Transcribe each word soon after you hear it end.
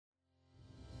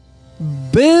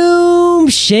Boom!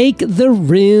 Shake the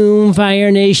room, Fire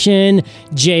Nation.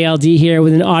 JLD here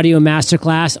with an audio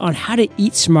masterclass on how to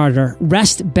eat smarter,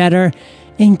 rest better,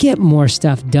 and get more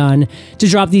stuff done. To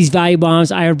drop these value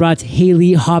bombs, I have brought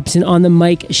Hayley Hobson on the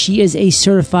mic. She is a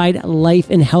certified life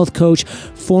and health coach,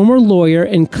 former lawyer,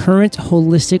 and current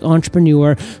holistic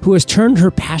entrepreneur who has turned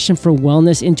her passion for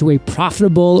wellness into a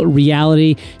profitable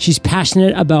reality. She's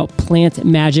passionate about plant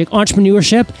magic,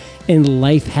 entrepreneurship, and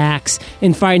life hacks.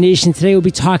 In Fire Nation, today we'll be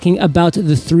talking about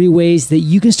the 3 ways that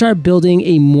you can start building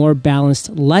a more balanced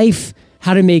life,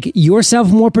 how to make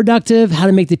yourself more productive, how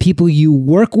to make the people you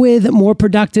work with more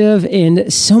productive,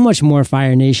 and so much more,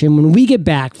 Fire Nation, when we get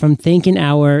back from thanking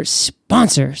our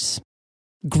sponsors.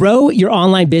 Grow your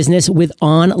online business with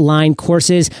online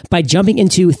courses by jumping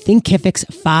into Thinkific's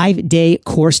 5-day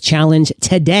course challenge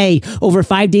today. Over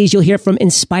 5 days, you'll hear from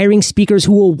inspiring speakers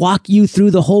who will walk you through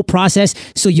the whole process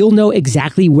so you'll know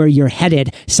exactly where you're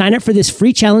headed. Sign up for this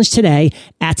free challenge today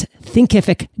at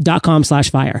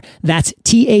thinkific.com/fire. That's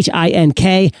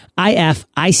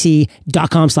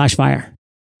THINKIFIC.com/fire.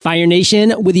 Fire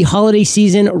Nation, with the holiday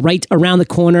season right around the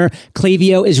corner,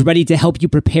 Klaviyo is ready to help you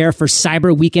prepare for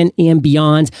Cyber Weekend and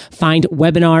beyond. Find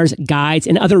webinars, guides,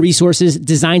 and other resources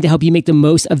designed to help you make the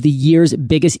most of the year's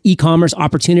biggest e-commerce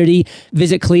opportunity.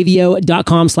 Visit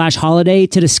klaviyo.com/holiday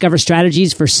to discover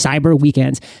strategies for Cyber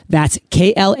Weekends. That's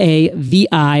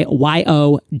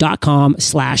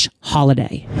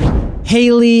KLAVIYO.com/holiday.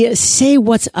 Hayley, say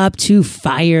what's up to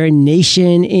Fire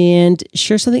Nation and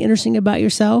share something interesting about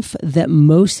yourself that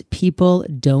most people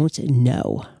don't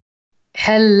know.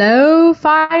 Hello,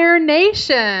 Fire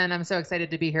Nation. I'm so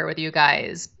excited to be here with you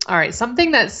guys. All right.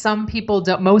 Something that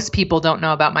most people don't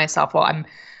know about myself. Well, I'm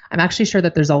actually sure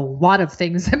that there's a lot of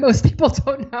things that most people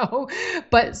don't know,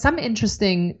 but some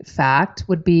interesting fact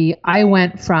would be I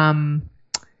went from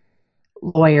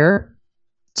lawyer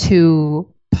to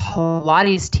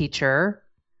Pilates teacher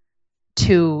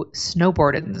to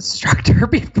snowboard instructor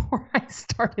before I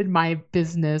started my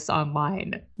business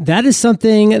online. That is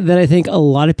something that I think a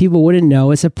lot of people wouldn't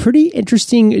know. It's a pretty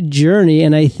interesting journey,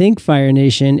 and I think, Fire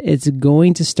Nation, it's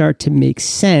going to start to make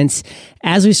sense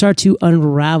as we start to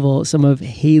unravel some of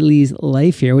Hayley's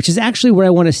life here, which is actually where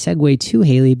I want to segue to,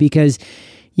 Hayley, because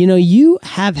you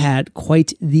have had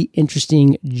quite the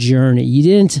interesting journey. You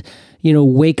didn't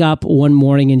wake up one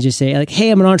morning and just say like,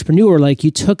 hey, I'm an entrepreneur. Like, you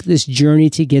took this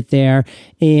journey to get there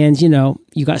and,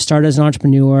 you got started as an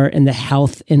entrepreneur in the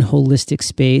health and holistic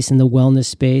space and the wellness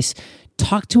space.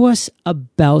 Talk to us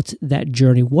about that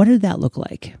journey. What did that look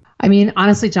like? I mean,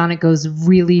 honestly, John, it goes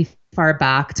really far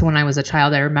back to when I was a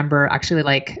child. I remember actually,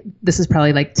 this is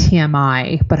probably like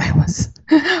TMI, but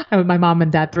my mom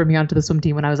and dad threw me onto the swim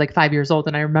team when I was like 5 years old.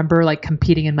 And I remember like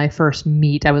competing in my first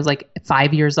meet. I was like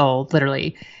 5 years old,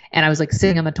 literally. And I was like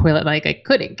sitting on the toilet, like I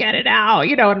couldn't get it out,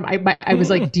 and I was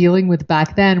like dealing with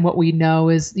back then what we know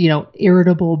is,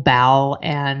 irritable bowel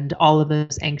and all of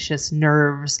those anxious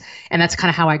nerves. And that's kind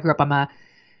of how I grew up.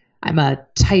 I'm a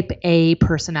type A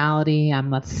personality.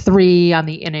 I'm a 3 on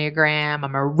the Enneagram.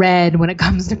 I'm a red when it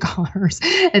comes to colors.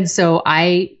 And so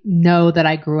I know that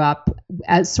I grew up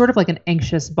as sort of like an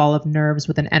anxious ball of nerves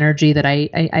with an energy that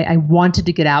I wanted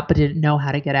to get out, but didn't know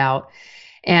how to get out.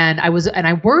 And I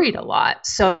worried a lot.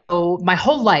 So my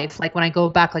whole life, like when I go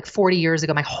back like 40 years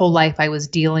ago, my whole life I was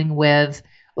dealing with,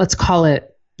 let's call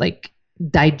it like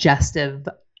digestive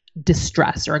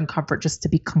distress or uncomfort, just to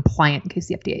be compliant in case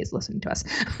the FDA is listening to us.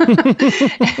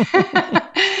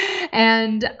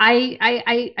 And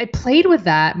I played with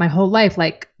that my whole life.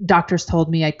 Like doctors told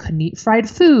me I couldn't eat fried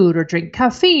food or drink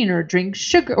caffeine or drink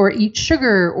sugar or eat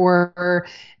sugar or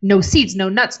no seeds, no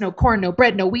nuts, no corn, no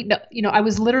bread, no wheat. No, I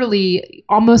was literally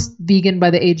almost vegan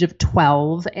by the age of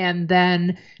 12 and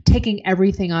then taking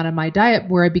everything out of my diet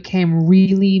where I became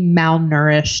really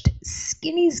malnourished,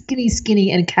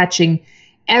 skinny, and catching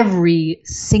every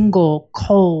single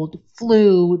cold,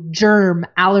 flu, germ,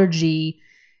 allergy,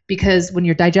 because when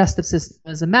your digestive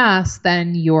system is a mess,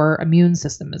 then your immune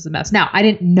system is a mess. Now, I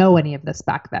didn't know any of this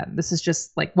back then. This is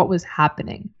just like what was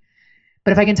happening.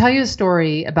 But if I can tell you a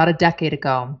story, about a decade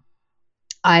ago,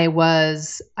 I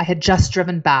had just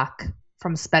driven back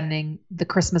from spending the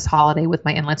Christmas holiday with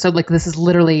my in-laws. So like this is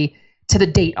literally to the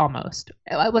date almost.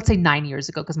 Let's say 9 years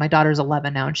ago, because my daughter's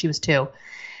 11 now and she was 2.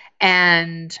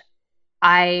 And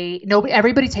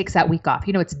everybody takes that week off.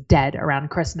 It's dead around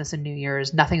Christmas and New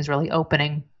Year's. Nothing's really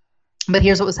opening. But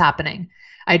here's what was happening.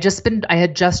 I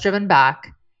had just driven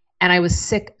back and I was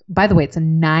sick. By the way, it's a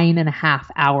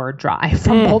 9.5-hour drive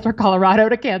from Boulder, Colorado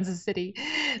to Kansas City.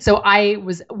 So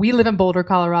we live in Boulder,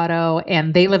 Colorado,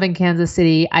 and they live in Kansas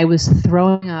City. I was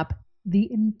throwing up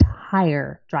the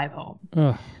entire drive home.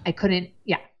 Ugh. I couldn't,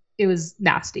 it was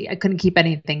nasty. I couldn't keep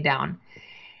anything down.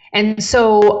 And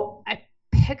so I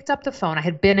picked up the phone. I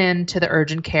had been into the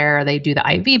urgent care. They do the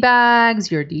IV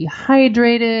bags. You're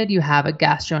dehydrated. You have a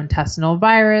gastrointestinal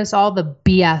virus, all the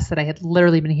BS that I had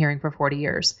literally been hearing for 40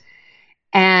 years.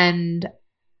 And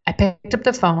I picked up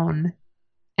the phone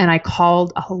and I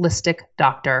called a holistic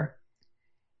doctor.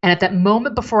 And at that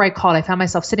moment before I called, I found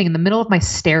myself sitting in the middle of my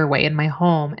stairway in my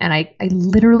home. And I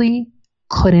literally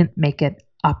couldn't make it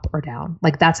up or down.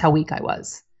 Like that's how weak I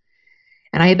was.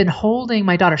 And I had been holding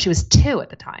my daughter. She was 2 at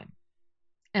the time.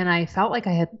 And I felt like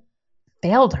I had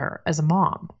failed her as a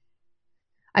mom.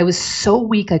 I was so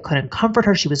weak. I couldn't comfort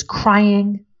her. She was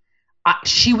crying.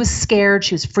 She was scared.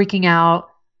 She was freaking out.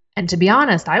 And to be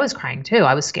honest, I was crying too.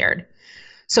 I was scared.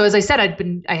 So as I said,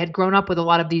 I had grown up with a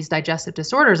lot of these digestive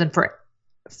disorders. And for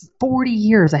 40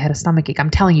 years, I had a stomach ache. I'm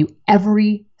telling you, I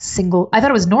thought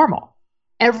it was normal.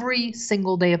 Every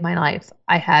single day of my life,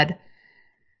 I had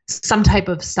some type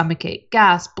of stomach ache,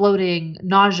 gas, bloating,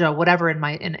 nausea, whatever in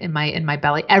my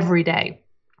belly every day.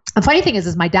 The funny thing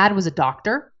is my dad was a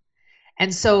doctor.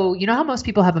 And so, you know how most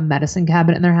people have a medicine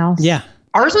cabinet in their house? Yeah.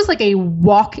 Ours was like a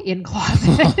walk-in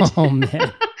closet. Oh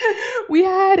man. We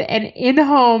had an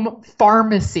in-home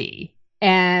pharmacy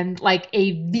and like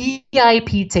a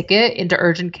VIP ticket into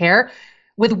urgent care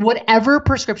with whatever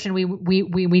prescription we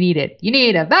needed. You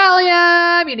need a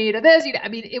Valium, you need a this.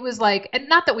 It was like, and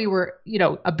not that we were,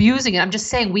 abusing it. I'm just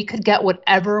saying we could get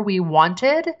whatever we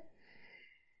wanted.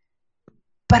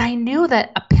 But I knew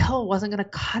that a pill wasn't going to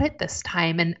cut it this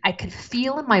time. And I could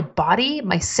feel in my body,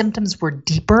 my symptoms were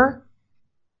deeper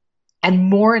and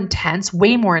more intense,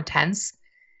 way more intense.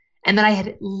 And then I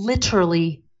had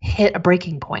literally hit a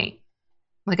breaking point.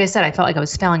 Like I said, I felt like I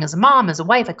was failing as a mom, as a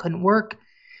wife. I couldn't work.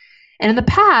 And in the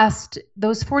past,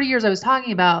 those 40 years I was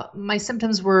talking about, my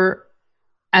symptoms were,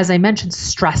 as I mentioned,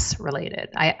 stress related.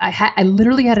 I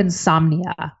literally had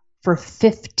insomnia for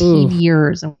 15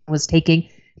 years and was taking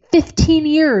 15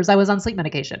 years. I was on sleep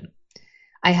medication.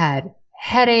 I had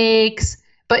headaches,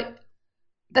 but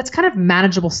that's kind of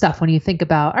manageable stuff when you think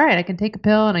about, all right, I can take a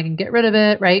pill and I can get rid of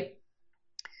it, right?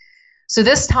 So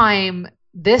this time,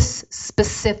 this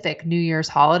specific New Year's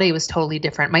holiday was totally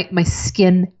different. My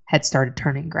skin had started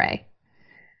turning gray.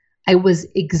 I was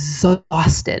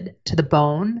exhausted to the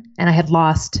bone and I had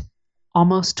lost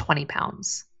almost 20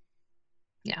 pounds.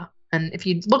 Yeah. And if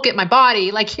you look at my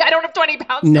body, like I don't have 20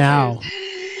 pounds. No.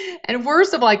 And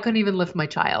worst of all, I couldn't even lift my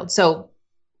child. So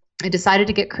I decided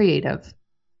to get creative.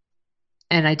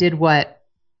 And I did what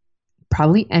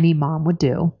probably any mom would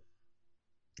do.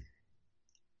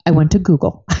 I went to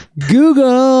Google.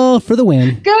 Google for the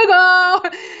win. Google.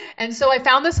 And so I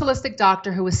found this holistic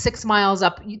doctor who was 6 miles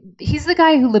up. He's the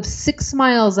guy who lives 6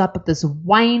 miles up this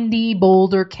windy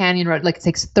Boulder Canyon road. Like it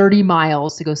takes 30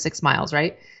 miles to go 6 miles,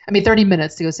 right? 30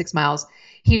 minutes to go 6 miles.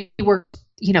 He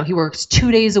works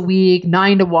 2 days a week,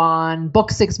 9 to 1,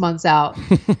 booked 6 months out.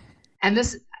 And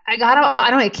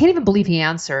I can't even believe he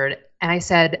answered. And I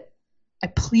said, I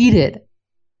pleaded,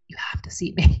 you have to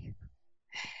see me.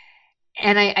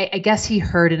 And I guess he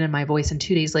heard it in my voice. And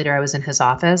 2 days later, I was in his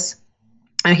office.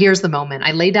 And here's the moment.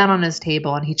 I lay down on his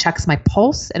table and he checks my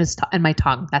pulse and my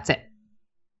tongue. That's it.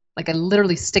 Like I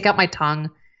literally stick out my tongue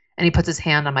and he puts his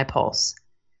hand on my pulse.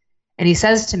 And he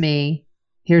says to me,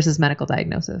 here's his medical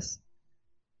diagnosis.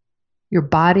 Your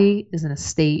body is in a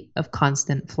state of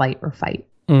constant flight or fight.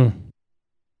 And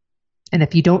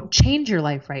if you don't change your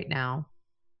life right now,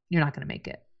 you're not going to make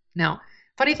it. Now,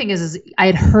 funny thing is I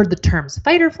had heard the terms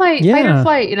fight or flight, fight or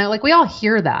flight. Like we all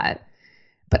hear that.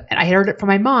 But I heard it from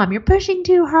my mom. You're pushing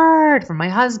too hard. From my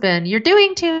husband. You're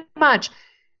doing too much.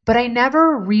 But I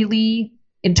never really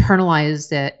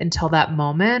internalized it until that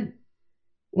moment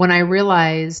when I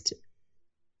realized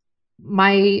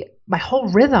my whole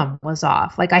rhythm was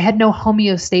off. Like I had no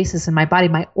homeostasis in my body.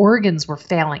 My organs were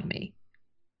failing me.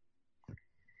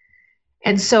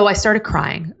 And so I started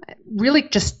crying, really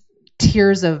just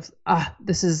tears of,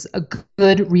 this is a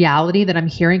good reality that I'm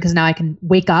hearing because now I can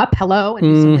wake up, hello, and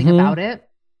do something about it.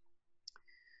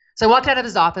 So I walked out of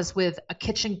his office with a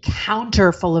kitchen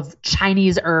counter full of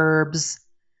Chinese herbs,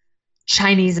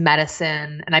 Chinese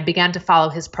medicine, and I began to follow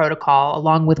his protocol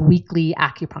along with weekly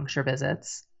acupuncture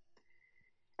visits.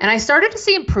 And I started to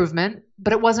see improvement,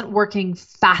 but it wasn't working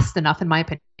fast enough, in my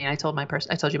opinion. I told you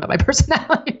about my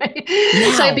personality, right?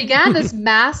 Wow. So I began this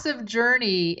massive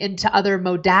journey into other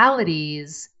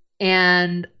modalities,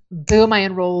 and boom, I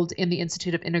enrolled in the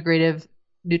Institute of Integrative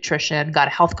Nutrition, got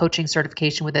a health coaching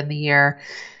certification within the year,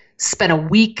 spent a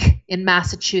week in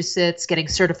Massachusetts getting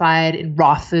certified in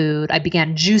raw food. I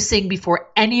began juicing before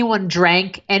anyone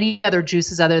drank any other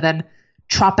juices other than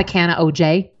Tropicana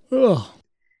OJ. Ugh.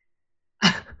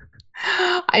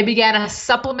 I began a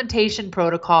supplementation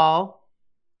protocol.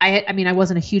 I mean, I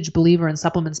wasn't a huge believer in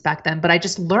supplements back then, but I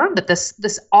just learned that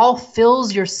this all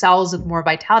fills your cells with more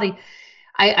vitality.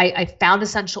 I found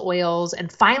essential oils,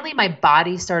 and finally my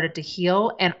body started to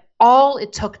heal. And all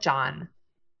it took, John,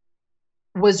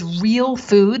 was real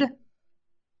food,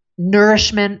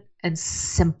 nourishment, and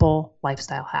simple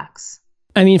lifestyle hacks.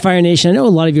 I mean, Fire Nation, I know a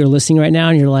lot of you are listening right now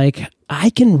and you're like,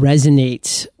 I can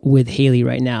resonate with Hayley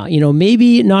right now. You know,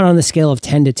 maybe not on the scale of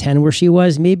 10 to 10 where she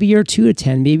was. Maybe you're 2 to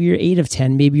 10, maybe you're 8 of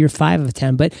 10, maybe you're 5 of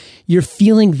 10, but you're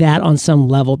feeling that on some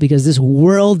level because this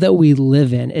world that we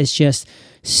live in is just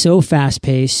so fast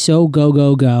paced, so go,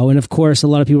 go, go. And of course, a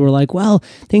lot of people are like, well,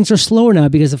 things are slower now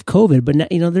because of COVID,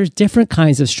 but you know, there's different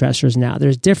kinds of stressors now.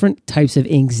 There's different types of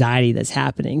anxiety that's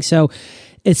happening. So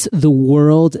it's the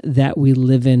world that we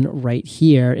live in right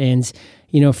here. And,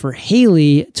 you know, for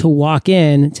Hayley to walk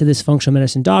in to this functional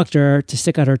medicine doctor, to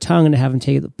stick out her tongue and to have him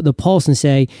take the pulse and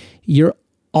say, you're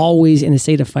always in a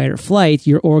state of fight or flight,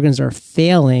 your organs are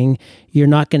failing, you're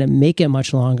not going to make it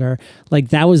much longer. Like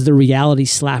that was the reality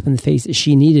slap in the face that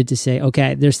she needed to say,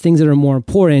 okay, there's things that are more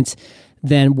important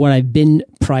than what I've been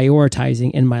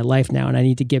prioritizing in my life now, and I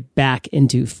need to get back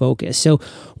into focus. So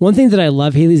one thing that I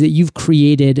love, Hayley, is that you've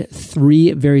created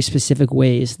 3 very specific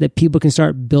ways that people can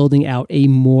start building out a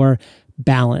more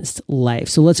balanced life.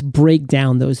 So let's break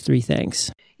down those 3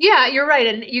 things. Yeah, you're right.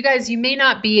 And you guys, you may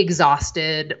not be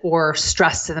exhausted or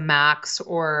stressed to the max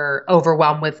or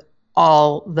overwhelmed with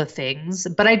all the things,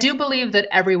 but I do believe that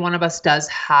every one of us does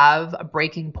have a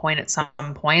breaking point at some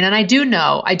point. And I do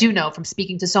know from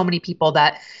speaking to so many people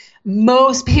that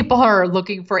most people are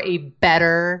looking for a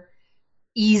better,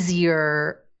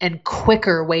 easier, and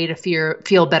quicker way to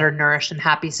feel better nourished and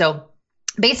happy. So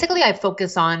basically I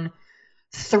focus on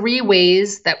 3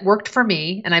 ways that worked for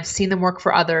me, and I've seen them work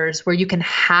for others, where you can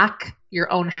hack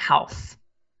your own health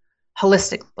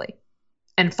holistically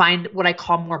and find what I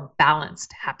call more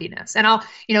balanced happiness. And I'll,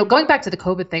 going back to the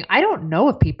COVID thing, I don't know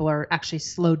if people are actually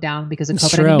slowed down because of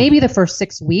COVID. I mean, maybe the first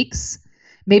 6 weeks,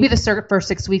 first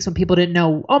 6 weeks when people didn't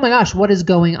know, oh my gosh, what is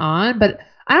going on? But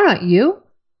I don't know about you,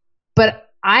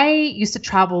 but I used to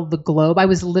travel the globe. I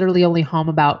was literally only home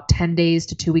about 10 days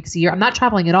to 2 weeks a year. I'm not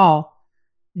traveling at all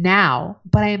now,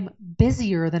 but I'm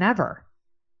busier than ever.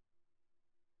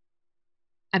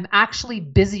 I'm actually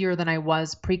busier than I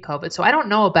was pre-COVID. So I don't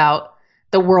know about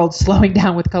the world slowing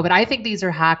down with COVID. I think these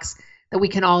are hacks that we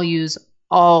can all use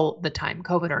all the time,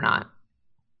 COVID or not.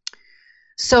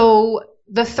 So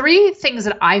the 3 things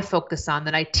that I focus on,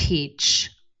 that I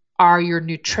teach, are your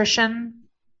nutrition,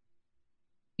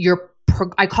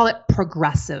 I call it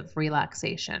progressive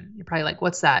relaxation. You're probably like,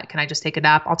 what's that? Can I just take a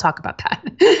nap? I'll talk about that.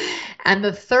 And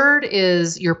the third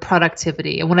is your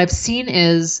productivity. And what I've seen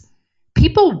is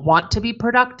people want to be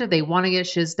productive. They want to get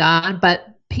shiz done,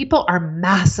 but people are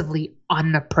massively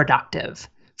unproductive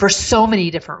for so many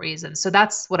different reasons. So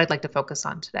that's what I'd like to focus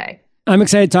on today. I'm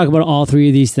excited to talk about all 3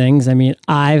 of these things. I mean,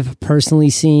 I've personally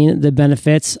seen the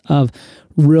benefits of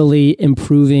really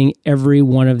improving every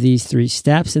one of these 3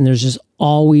 steps. And there's just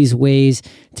always ways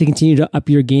to continue to up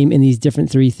your game in these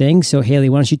different 3 things. So Hayley,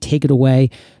 why don't you take it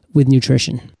away with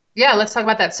nutrition? Yeah, let's talk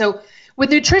about that. So with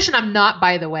nutrition, I'm not,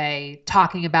 by the way,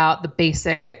 talking about the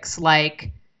basics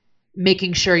like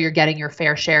making sure you're getting your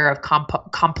fair share of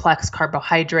complex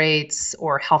carbohydrates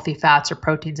or healthy fats or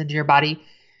proteins into your body,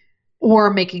 or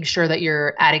making sure that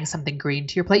you're adding something green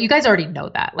to your plate. You guys already know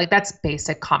that. Like that's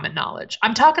basic common knowledge.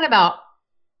 I'm talking about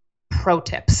pro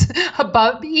tips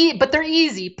but they're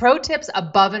easy. Pro tips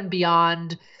above and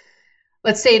beyond,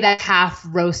 let's say, that half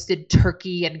roasted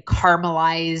turkey and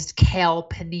caramelized kale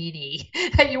panini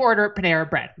that you order at Panera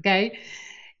Bread. Okay.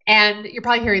 And you're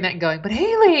probably hearing that and going, but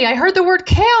Hayley, I heard the word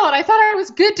kale and I thought I was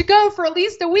good to go for at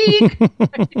least a week. But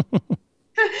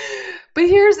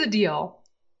here's the deal.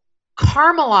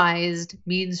 Caramelized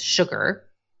means sugar.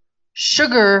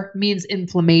 Sugar means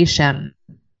inflammation.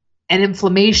 And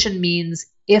inflammation means,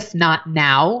 if not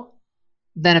now,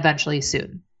 then eventually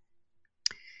soon.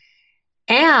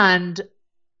 And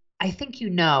I think you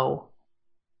know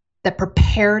that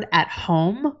prepared at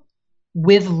home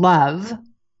with love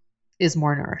is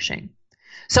more nourishing.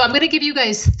 So I'm going to give you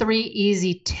guys 3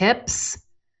 easy tips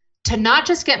to not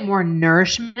just get more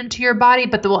nourishment to your body,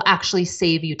 but that will actually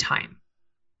save you time.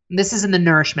 And this is in the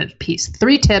nourishment piece.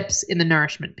 3 tips in the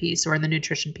nourishment piece or in the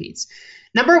nutrition piece.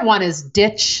 Number 1 is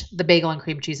ditch the bagel and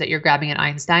cream cheese that you're grabbing at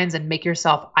Einstein's and make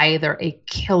yourself either a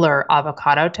killer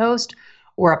avocado toast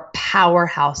or a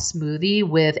powerhouse smoothie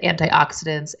with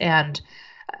antioxidants and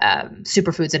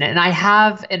superfoods in it. And I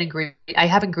have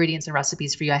ingredients and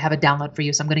recipes for you. I have a download for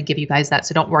you. So I'm going to give you guys that.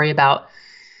 So don't worry about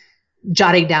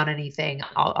jotting down anything.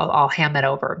 I'll hand that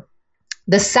over.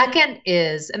 The second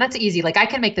is, and that's easy. Like I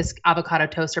can make this avocado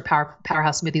toast or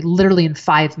powerhouse smoothie literally in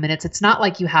 5 minutes. It's not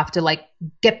like you have to like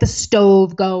get the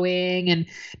stove going and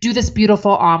do this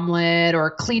beautiful omelet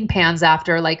or clean pans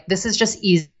after. Like this is just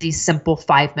easy, simple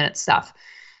 5-minute stuff.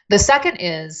 The second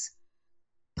is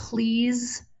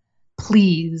please,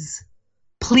 please,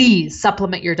 please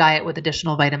supplement your diet with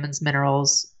additional vitamins,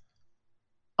 minerals,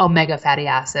 omega fatty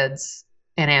acids,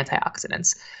 and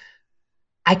antioxidants.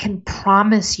 I can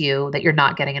promise you that you're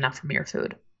not getting enough from your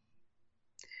food.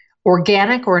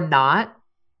 Organic or not,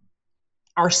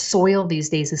 our soil these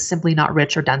days is simply not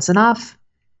rich or dense enough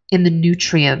in the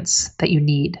nutrients that you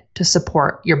need to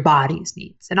support your body's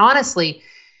needs. And honestly,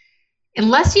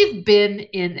 unless you've been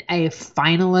a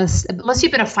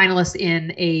finalist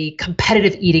in a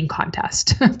competitive eating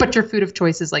contest, but your food of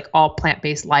choice is like all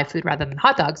plant-based live food rather than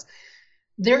hot dogs,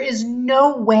 there is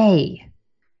no way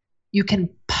you can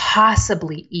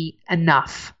possibly eat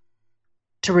enough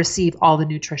to receive all the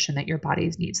nutrition that your body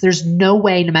needs. There's no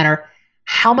way, no matter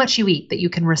how much you eat, that you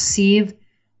can receive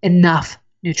enough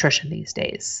nutrition these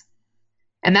days.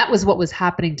 And that was what was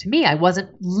happening to me. I wasn't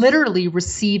literally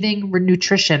receiving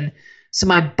nutrition, so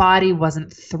my body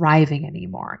wasn't thriving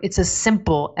anymore. It's as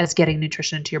simple as getting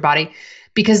nutrition into your body,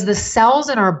 because the cells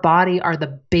in our body are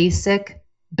the basic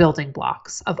building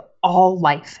blocks of all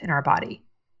life in our body.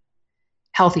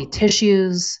 Healthy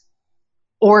tissues,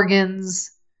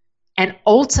 organs, and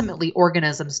ultimately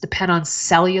organisms depend on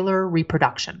cellular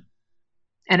reproduction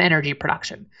and energy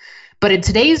production. But in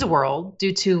today's world,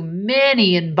 due to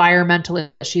many environmental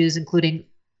issues, including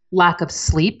lack of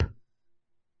sleep,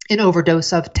 an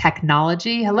overdose of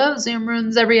technology, hello, Zoom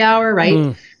rooms every hour,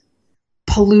 right?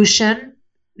 Pollution.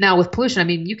 Now with pollution, I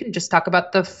mean, you can just talk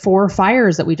about the 4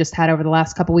 fires that we just had over the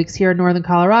last couple of weeks here in northern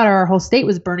Colorado. Our whole state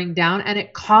was burning down, and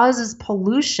it causes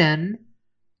pollution,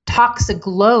 toxic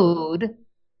load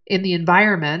in the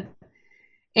environment,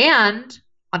 and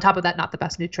on top of that, not the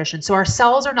best nutrition. So our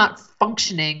cells are not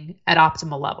functioning at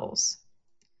optimal levels.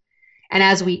 And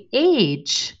as we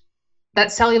age,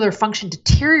 that cellular function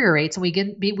deteriorates, and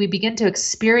we begin to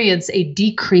experience a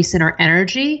decrease in our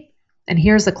energy. And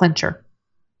here's the clincher.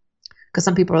 Because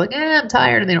some people are like, I'm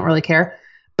tired, and they don't really care.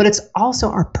 But it's also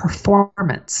our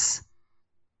performance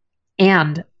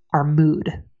and our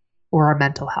mood or our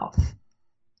mental health.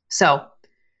 So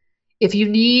if you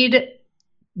need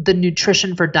the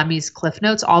Nutrition for Dummies Cliff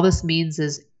Notes, all this means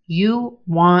is you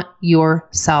want your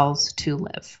cells to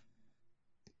live.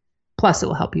 Plus, it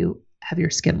will help you have your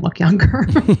skin look younger.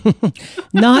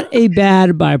 Not a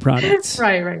bad byproduct.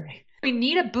 Right. We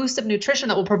need a boost of nutrition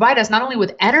that will provide us not only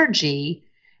with energy,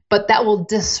 but that will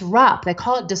disrupt. They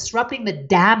call it disrupting the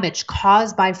damage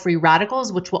caused by free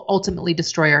radicals, which will ultimately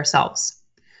destroy our cells.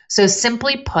 So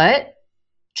simply put,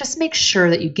 just make sure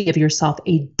that you give yourself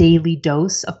a daily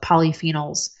dose of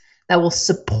polyphenols that will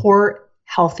support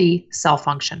healthy cell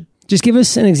function. Just give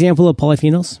us an example of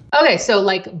polyphenols. Okay, so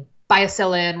like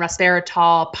biocillin,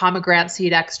 resveratrol, pomegranate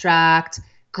seed extract,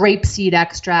 grape seed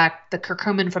extract, the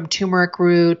curcumin from turmeric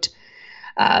root,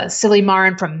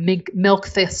 silymarin from milk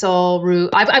thistle root.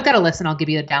 I've got a list, and I'll give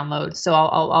you a download. So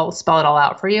I'll spell it all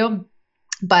out for you.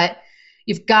 But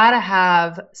you've got to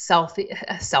have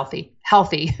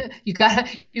healthy. You've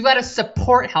got to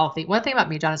support healthy. One thing about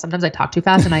me, John, is sometimes I talk too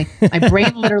fast, and my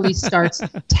brain literally starts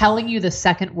telling you the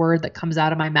second word that comes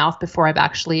out of my mouth before I've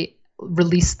actually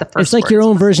released the first. It's like word. your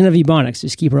own version of Ebonics.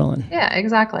 Just keep rolling. Yeah,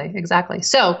 exactly.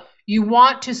 So you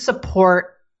want to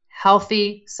support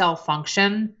healthy cell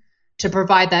function to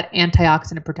provide that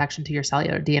antioxidant protection to your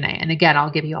cellular DNA. And again, I'll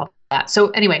give you all that. So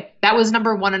anyway, that was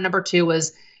number 1. And number 2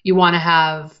 was you want to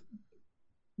have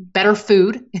better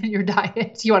food in your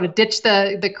diet. You want to ditch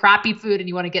the crappy food, and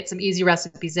you want to get some easy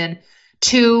recipes in.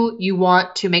 2, you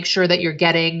want to make sure that you're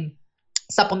getting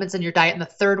supplements in your diet. And the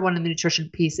third one in the nutrition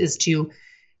piece is to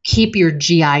keep your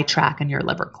GI tract and your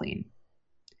liver clean.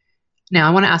 Now,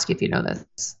 I want to ask you if you know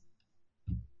this.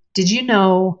 Do you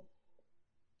know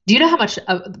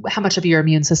how much of your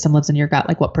immune system lives in your gut?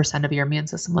 Like what percent of your immune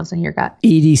system lives in your gut?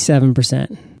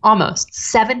 87%. Almost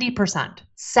 70%.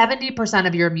 70%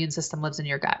 of your immune system lives in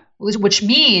your gut, which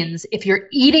means if you're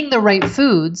eating the right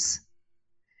foods,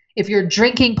 if you're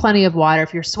drinking plenty of water,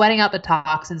 if you're sweating out the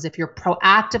toxins, if you're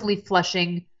proactively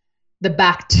flushing the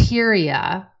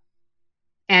bacteria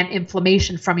and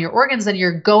inflammation from your organs, then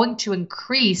you're going to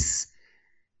increase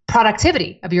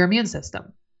productivity of your immune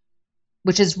system,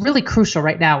 which is really crucial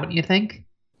right now, wouldn't you think?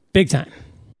 Big time.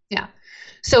 Yeah.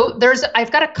 So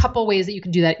I've got a couple ways that you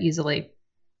can do that easily.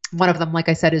 One of them, like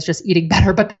I said, is just eating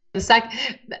better. But that's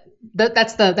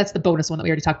the bonus one that we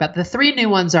already talked about. The 3 new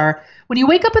ones are when you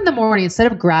wake up in the morning,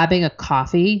 instead of grabbing a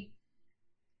coffee,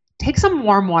 take take some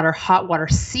warm water, hot water,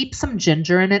 seep some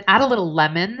ginger in it, add a little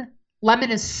lemon.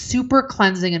 Lemon is super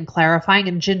cleansing and clarifying,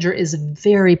 and ginger is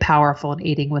very powerful in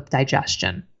aiding with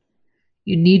digestion.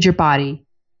 You need your body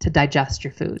to digest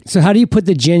your food. So how do you put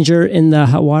the ginger in the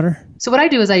hot water? So what I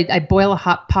do is I boil a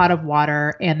hot pot of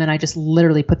water, and then I just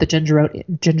literally put the ginger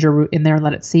root in there and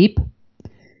let it seep.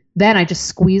 Then I just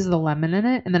squeeze the lemon in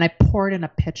it, and then I pour it in a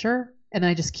pitcher, and then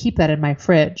I just keep that in my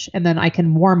fridge. And then I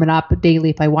can warm it up daily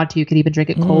if I want to. You could even drink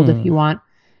it cold if you want.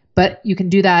 But you can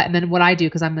do that. And then what I do,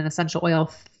 because I'm an essential oil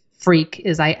freak,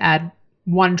 is I add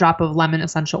 1 drop of lemon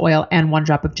essential oil and 1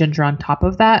 drop of ginger on top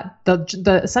of that.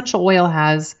 The essential oil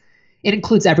it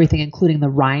includes everything, including the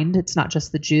rind. It's not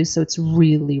just the juice. So it's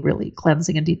really, really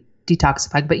cleansing and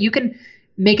detoxifying. But you can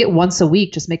make it once a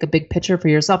week. Just make a big pitcher for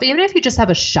yourself. Even if you just have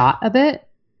a shot of it,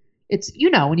 it's,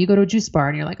 when you go to a juice bar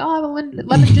and you're like, oh, I have a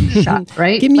lemon ginger shot,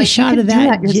 right? Give me a shot of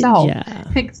that. Do that yourself. Yeah.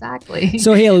 Exactly.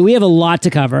 So Hayley, we have a lot to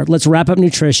cover. Let's wrap up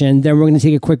nutrition. Then we're going to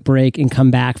take a quick break and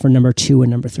come back for number 2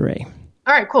 and number 3.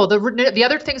 All right, cool. The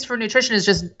other things for nutrition is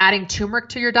just adding turmeric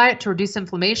to your diet to reduce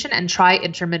inflammation, and try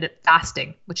intermittent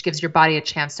fasting, which gives your body a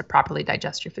chance to properly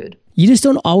digest your food. You just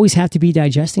don't always have to be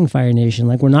digesting, Fire Nation.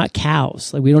 Like, we're not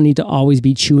cows. Like, we don't need to always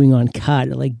be chewing on cud.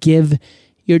 Like, give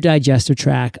your digestive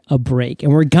tract a break.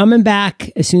 And we're coming back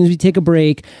as soon as we take a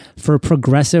break for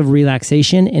progressive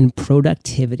relaxation and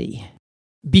productivity.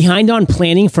 Behind on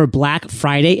planning for Black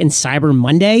Friday and Cyber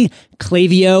Monday?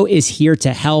 Klaviyo is here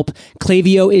to help.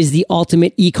 Klaviyo is the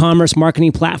ultimate e-commerce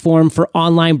marketing platform for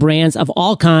online brands of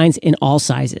all kinds and all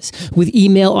sizes. With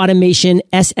email automation,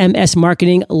 SMS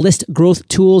marketing, list growth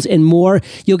tools, and more,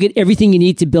 you'll get everything you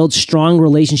need to build strong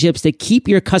relationships that keep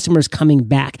your customers coming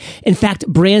back. In fact,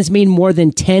 brands made more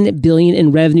than $10 billion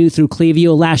in revenue through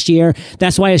Klaviyo last year.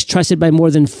 That's why it's trusted by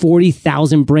more than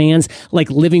 40,000 brands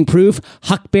like Living Proof,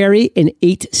 Huckberry, and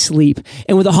 8 Sleep.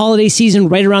 And with the holiday season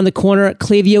right around the corner,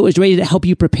 Klaviyo is ready to help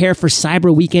you prepare for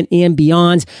Cyber Weekend and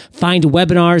beyond. Find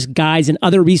webinars, guides, and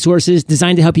other resources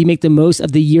designed to help you make the most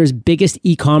of the year's biggest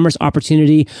e-commerce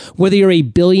opportunity. Whether you're a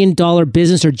billion-dollar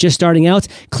business or just starting out,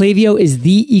 Klaviyo is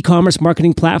the e-commerce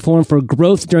marketing platform for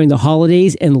growth during the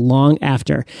holidays and long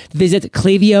after. Visit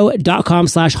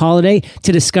klaviyo.com/holiday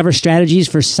to discover strategies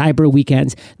for Cyber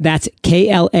Weekends. That's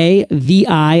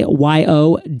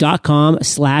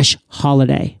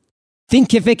klaviyo.com/holiday.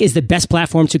 Thinkific is the best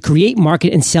platform to create,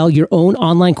 market, and sell your own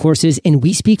online courses, and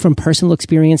we speak from personal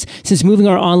experience. Since moving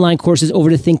our online courses over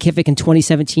to Thinkific in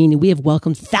 2017, we have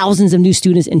welcomed thousands of new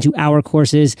students into our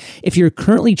courses. If you're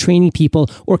currently training people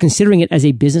or considering it as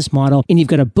a business model, and you've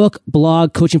got a book,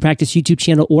 blog, coaching practice, YouTube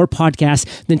channel, or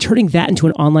podcast, then turning that into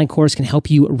an online course can help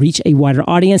you reach a wider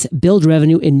audience, build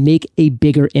revenue, and make a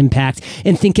bigger impact.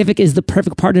 And Thinkific is the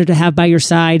perfect partner to have by your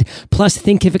side. Plus,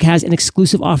 Thinkific has an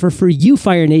exclusive offer for you,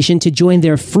 Fire Nation, to join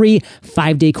their free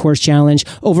 5-day course challenge.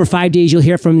 Over 5 days, you'll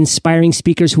hear from inspiring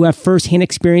speakers who have firsthand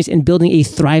experience in building a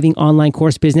thriving online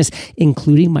course business,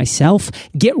 including myself.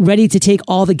 Get ready to take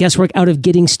all the guesswork out of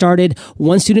getting started.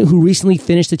 One student who recently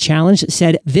finished the challenge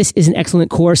said, "This is an excellent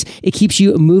course. It keeps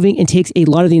you moving and takes a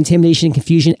lot of the intimidation and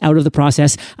confusion out of the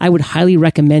process. I would highly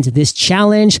recommend this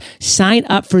challenge." Sign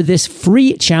up for this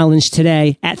free challenge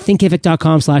today at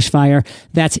thinkific.com/fire.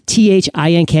 That's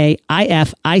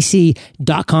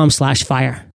THINKIFIC.com/fire.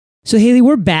 So Hayley,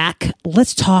 we're back.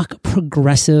 Let's talk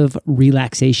progressive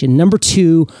relaxation. Number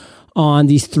 2 on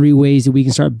these 3 ways that we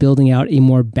can start building out a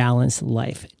more balanced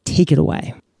life. Take it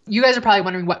away. You guys are probably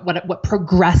wondering what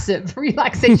progressive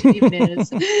relaxation even is.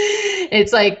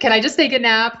 It's like, can I just take a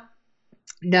nap?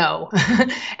 No.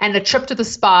 And a trip to the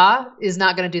spa is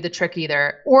not going to do the trick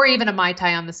either. Or even a Mai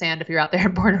Tai on the sand if you're out there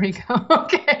in Puerto Rico.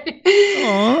 Okay.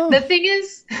 Aww. The thing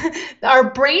is,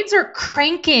 our brains are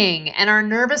cranking and our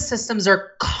nervous systems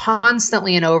are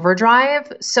constantly in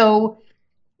overdrive. So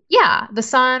yeah, the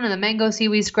sun and the mango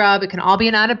seaweed scrub, it can all be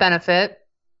an added benefit.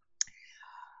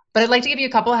 But I'd like to give you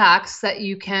a couple of hacks that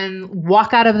you can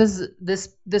walk out of this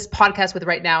podcast with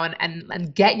right now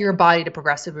and get your body to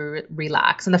progressively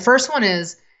relax. And the first one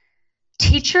is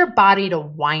teach your body to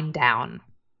wind down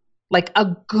like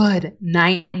a good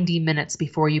 90 minutes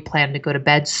before you plan to go to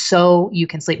bed so you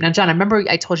can sleep. Now, John, I remember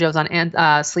I told you I was on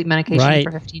sleep medication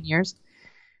for 15 years.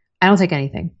 I don't take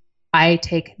anything. I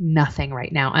take nothing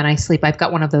right now. And I sleep. I've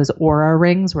got one of those Aura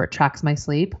rings where it tracks my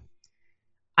sleep.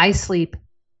 I sleep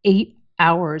 8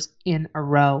 hours in a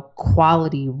row,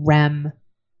 quality REM,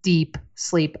 deep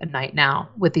sleep a night now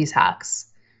with these hacks.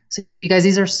 So you guys,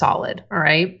 these are solid. All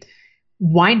right.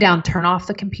 Wind down, turn off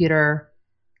the computer,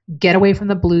 get away from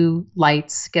the blue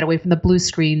lights, get away from the blue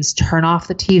screens, turn off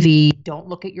the TV. Don't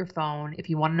look at your phone. If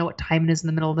you want to know what time it is in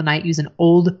the middle of the night, use an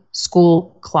old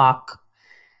school clock.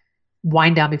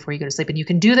 wind down before you go to sleep. And you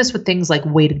can do this with things like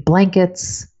weighted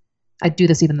blankets. I do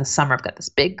this even in the summer. I've got this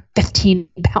big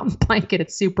 15-pound blanket.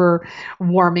 It's super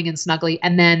warming and snuggly.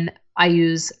 And then I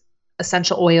use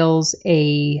essential oils.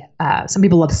 Some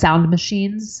people love sound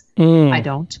machines. I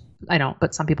don't,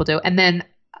 but some people do. And then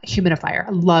humidifier.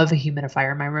 I love a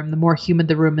humidifier in my room. The more humid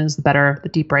the room is, the better, the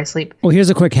deeper I sleep. Well,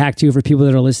 here's a quick hack too for people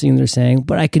that are listening. They're saying,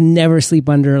 but I can never sleep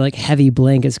under like heavy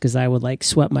blankets because I would like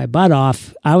sweat my butt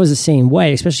off. I was the same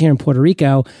way, especially here in Puerto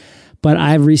Rico. But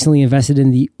I've recently invested in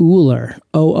the Ooler,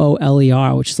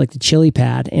 Ooler, which is like the chili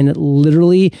pad. And it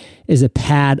literally is a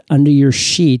pad under your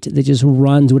sheet that just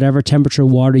runs whatever temperature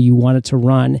water you want it to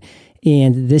run.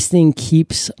 And this thing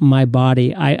keeps my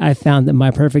body. I found that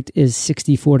my perfect is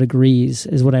 64 degrees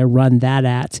is what I run that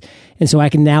at. And so I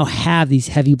can now have these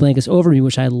heavy blankets over me,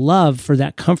 which I love for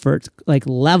that comfort like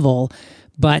level.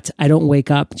 But I don't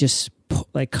wake up just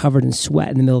like covered in sweat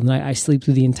in the middle of the night. I sleep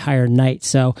through the entire night.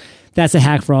 So that's a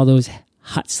hack for all those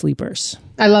hot sleepers.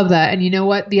 I love that. And you know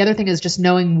what? The other thing is just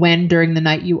knowing when during the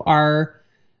night your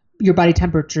body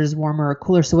temperature is warmer or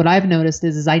cooler. So what I've noticed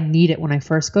is I need it when I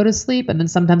first go to sleep. And then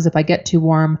sometimes if I get too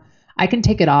warm, I can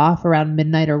take it off around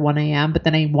midnight or 1 a.m., but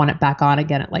then I want it back on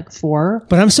again at like 4.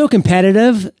 But I'm so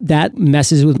competitive that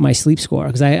messes with my sleep score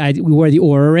because we wear the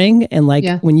Oura Ring, and like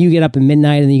when you get up at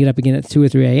midnight and then you get up again at 2 or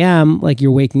 3 a.m., like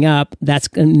you're waking up, that's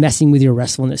messing with your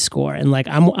restfulness score. And like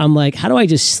I'm like, how do I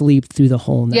just sleep through the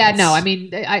whole night? Yeah, no, I mean,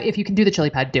 if you can do the chili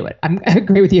pad, do it. I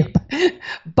agree with you.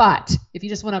 But if you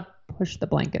just want to push the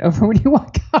blanket over when you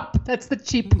wake up, that's the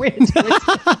cheap way to do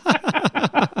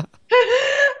it.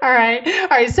 All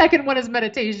right. Second one is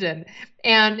meditation.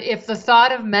 And if the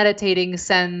thought of meditating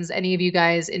sends any of you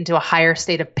guys into a higher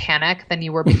state of panic than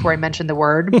you were before I mentioned the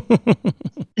word,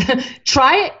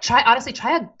 try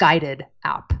a guided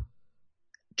app.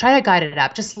 Try a guided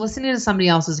app. Just listening to somebody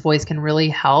else's voice can really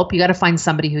help. You got to find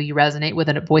somebody who you resonate with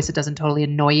and a voice that doesn't totally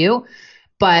annoy you.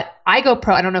 But I go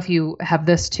pro. I don't know if you have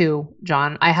this too,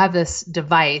 John. I have this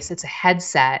device. It's a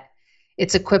headset.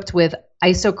 It's equipped with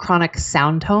isochronic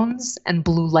sound tones and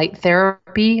blue light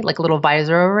therapy, like a little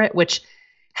visor over it, which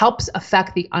helps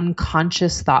affect the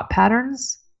unconscious thought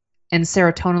patterns and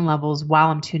serotonin levels while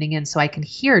I'm tuning in. So I can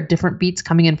hear different beats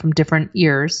coming in from different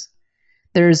ears.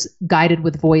 There's guided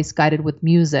with voice, guided with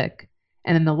music,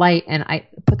 and then the light. And I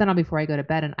put that on before I go to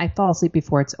bed and I fall asleep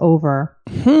before it's over.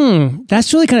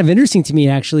 That's really kind of interesting to me,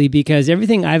 actually, because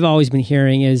everything I've always been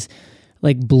hearing is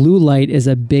like blue light is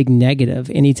a big negative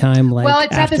anytime like well,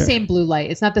 it's not the same blue light.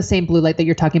 It's not the same blue light that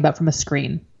you're talking about from a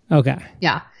screen. Okay.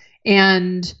 Yeah.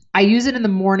 And I use it in the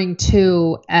morning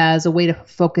too as a way to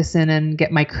focus in and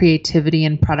get my creativity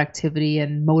and productivity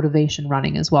and motivation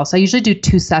running as well. So I usually do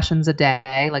 2 sessions a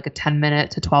day, like a 10-minute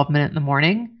to 12-minute in the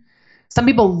morning. Some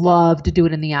people love to do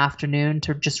it in the afternoon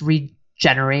to just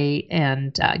regenerate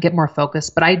and get more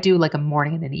focused. But I do like a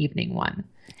morning and an evening one.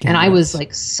 And I was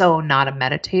like so not a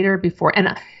meditator before.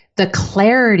 And the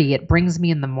clarity it brings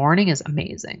me in the morning is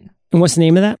amazing. And what's the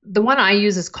name of that? The one I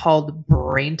use is called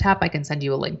Brain Tap. I can send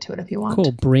you a link to it if you want.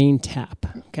 Cool. Brain Tap.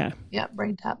 Okay. Yeah,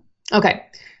 Brain Tap. Okay.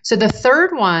 So the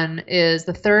third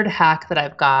hack that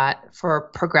I've got for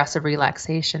progressive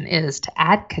relaxation is to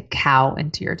add cacao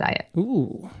into your diet.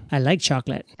 Ooh, I like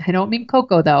chocolate. I don't mean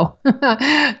cocoa though.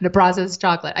 The processed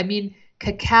chocolate. I mean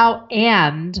cacao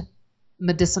and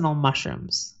medicinal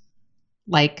mushrooms,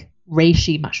 like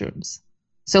reishi mushrooms.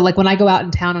 So like when I go out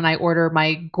in town and I order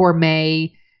my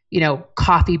gourmet,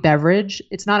 coffee beverage,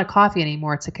 it's not a coffee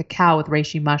anymore. It's a cacao with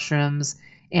reishi mushrooms.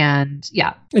 And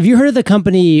yeah. Have you heard of the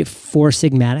company Four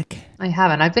Sigmatic? I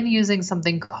haven't. I've been using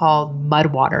something called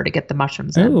mud water to get the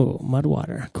mushrooms in. Oh, mud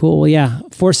water. Cool. Well, yeah.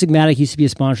 Four Sigmatic used to be a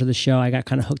sponsor of the show. I got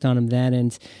kind of hooked on them then.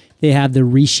 And they have the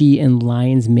reishi and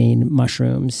lion's mane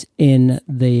mushrooms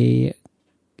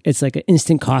it's like an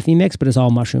instant coffee mix, but it's all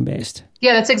mushroom based.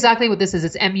 Yeah, that's exactly what this is.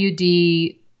 It's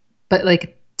MUD, but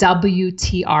like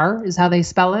WTR is how they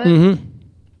spell it. Mm-hmm.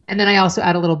 And then I also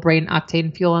add a little brain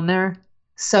octane fuel in there.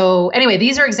 So anyway,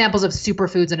 these are examples of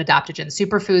superfoods and adaptogens.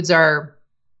 Superfoods are,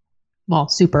 well,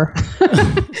 super.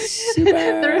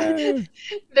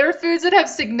 They're foods that have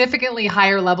significantly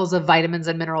higher levels of vitamins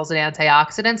and minerals and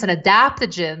antioxidants. And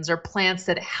adaptogens are plants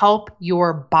that help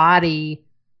your body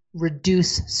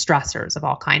reduce stressors of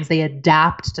all kinds. They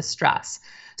adapt to stress.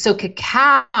 So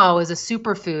cacao is a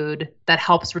superfood that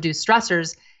helps reduce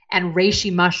stressors, and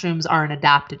reishi mushrooms are an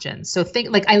adaptogen. So think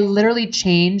like I literally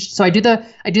changed. So I do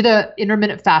the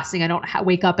intermittent fasting. I don't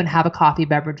wake up and have a coffee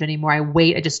beverage anymore. I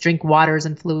wait. I just drink waters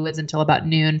and fluids until about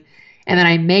noon, and then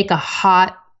I make a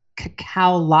hot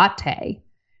cacao latte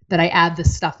that I add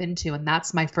this stuff into, and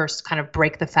that's my first kind of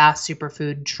break the fast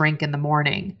superfood drink in the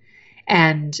morning.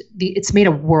 And it's made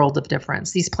a world of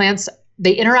difference. These plants,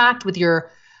 they interact with your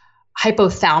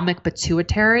hypothalamic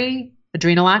pituitary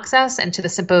adrenal axis and to the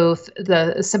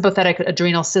sympathetic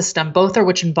adrenal system. Both are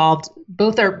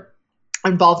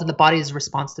involved in the body's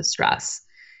response to stress.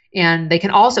 And they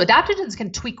can also, adaptogens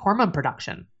can tweak hormone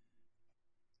production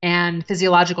and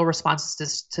physiological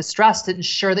responses to stress to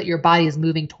ensure that your body is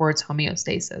moving towards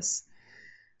homeostasis.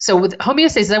 So with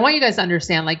homeostasis, I want you guys to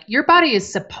understand, like, your body is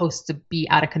supposed to be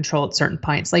out of control at certain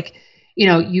points. Like, you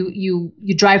know, you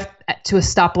drive to a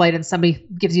stoplight and somebody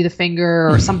gives you the finger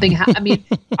or something. I mean,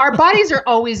 our bodies are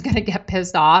always going to get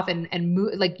pissed off and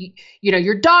move, like, you know,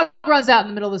 your dog runs out in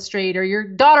the middle of the street, or your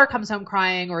daughter comes home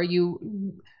crying, or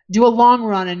you do a long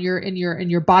run and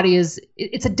your body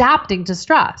it's adapting to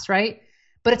stress, right?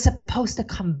 But it's supposed to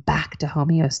come back to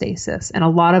homeostasis. And a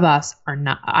lot of us are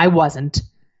not. I wasn't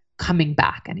coming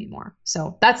back anymore.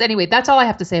 So that's all I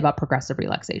have to say about progressive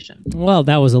relaxation. Well,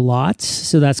 that was a lot.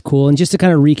 So that's cool. And just to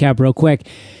kind of recap real quick,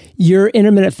 you're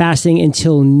intermittent fasting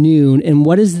until noon. And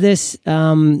what does this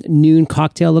noon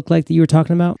cocktail look like that you were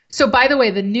talking about? So by the way,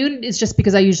 the noon is just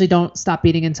because I usually don't stop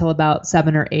eating until about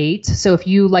 7 or 8. So if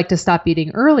you like to stop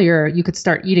eating earlier, you could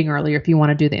start eating earlier if you want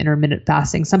to do the intermittent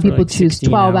fasting. Some people choose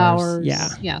 12 hours.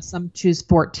 Yeah. Some choose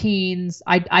 14s.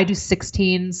 I do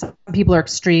 16s. Some people are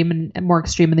extreme and more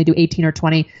extreme, and they do 18 or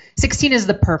 20. 16 is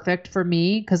the perfect for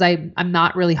me because I'm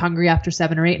not really hungry after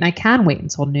 7 or 8, and I can wait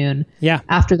until noon. Yeah.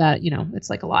 After that, you know, it's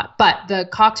like a lot. But the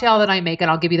cocktail that I make,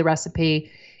 and I'll give you the recipe,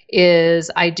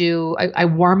 is I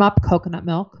warm up coconut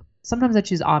milk. Sometimes I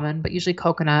choose almond, but usually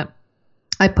coconut.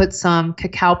 I put some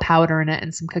cacao powder in it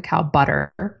and some cacao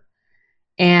butter.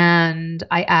 And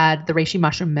I add the reishi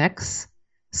mushroom mix.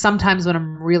 Sometimes when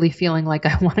I'm really feeling like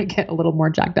I want to get a little more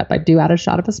jacked up, I do add a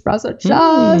shot of espresso.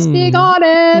 Just being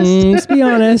honest. Let's be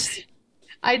honest.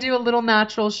 I do a little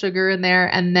natural sugar in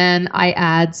there, and then I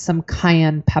add some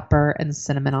cayenne pepper and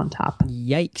cinnamon on top.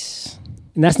 Yikes.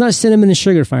 And that's not cinnamon and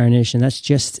sugar, Fire Nation. That's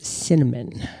just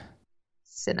cinnamon.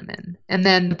 And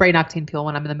then the brain octane fuel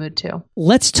when I'm in the mood too.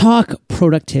 Let's talk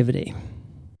productivity.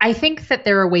 I think that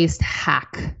there are ways to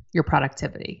hack your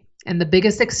productivity. And the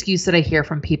biggest excuse that I hear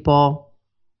from people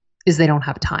is they don't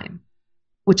have time,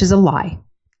 which is a lie.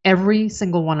 Every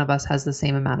single one of us has the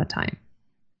same amount of time.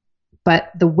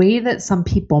 But the way that some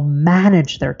people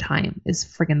manage their time is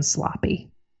friggin'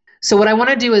 sloppy. So what I want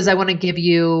to do is I want to give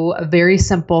you a very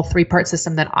simple 3-part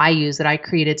system that I use, that I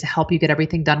created to help you get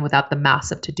everything done without the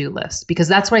massive to-do list. Because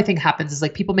that's what I think happens is,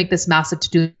 like, people make this massive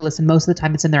to-do list, and most of the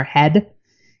time it's in their head.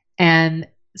 And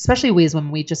especially we as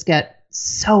women, we just get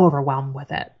so overwhelmed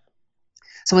with it.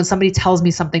 So when somebody tells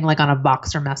me something like on a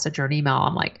Voxer message or an email,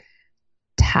 I'm like,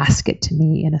 task it to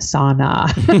me in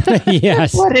Asana.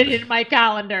 Yes. Put it in my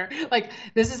calendar. Like,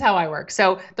 this is how I work.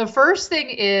 So the first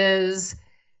thing is,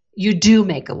 you do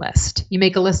make a list. You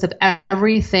make a list of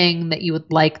everything that you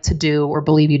would like to do or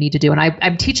believe you need to do. And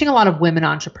I'm teaching a lot of women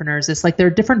entrepreneurs this. Like, there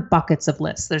are different buckets of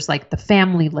lists. There's like the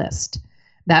family list.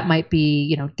 That might be,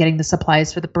 you know, getting the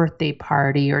supplies for the birthday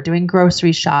party, or doing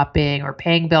grocery shopping, or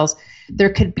paying bills.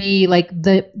 There could be like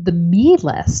the me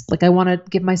list. Like, I want to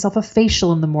give myself a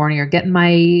facial in the morning, or get in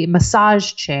my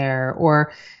massage chair,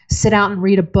 or sit out and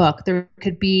read a book. There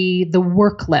could be the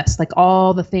work list, like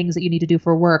all the things that you need to do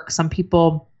for work. Some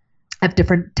people have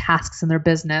different tasks in their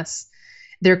business.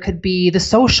 There could be the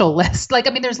social list. Like,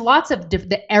 I mean, there's lots of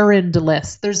the errand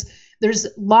list. There's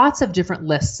lots of different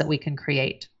lists that we can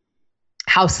create.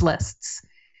 House lists.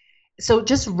 So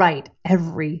just write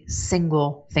every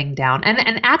single thing down,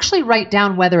 and actually write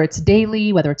down whether it's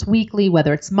daily, whether it's weekly,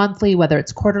 whether it's monthly, whether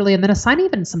it's quarterly, and then assign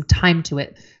even some time to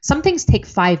it. Some things take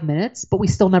 5 minutes, but we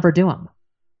still never do them.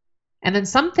 And then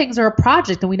some things are a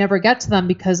project and we never get to them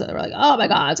because we're like, oh my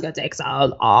God, it's going to take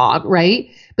so long, right?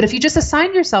 But if you just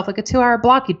assign yourself like a 2-hour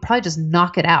block, you'd probably just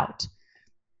knock it out.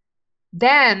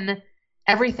 Then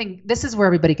this is where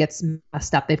everybody gets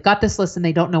messed up. They've got this list and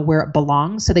they don't know where it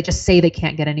belongs. So they just say they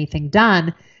can't get anything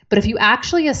done. But if you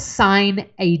actually assign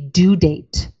a due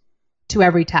date to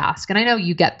every task, and I know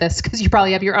you get this because you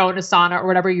probably have your own Asana or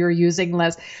whatever you're using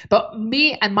list, but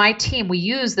me and my team, we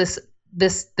use this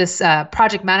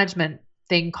project management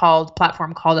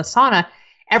platform called Asana.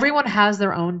 Everyone has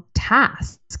their own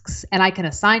tasks, and I can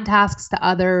assign tasks to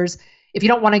others. If you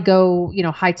don't want to go,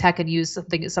 high tech and use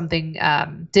something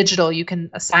digital, you can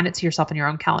assign it to yourself in your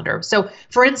own calendar. So,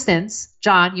 for instance,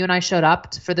 John, you and I showed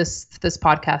up for this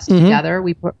podcast together.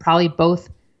 We probably both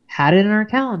had it in our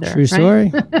calendar. True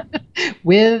story.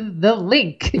 With the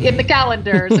link in the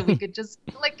calendar, so we could just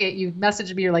click it. You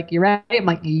messaged me, you're like, "You ready?" I'm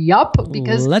like, "Yup,"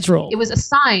 because let's roll. It was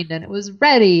assigned and it was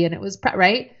ready and it was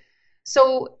right.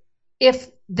 So if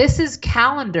this is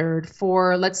calendared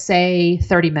for, let's say,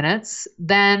 30 minutes,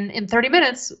 then in 30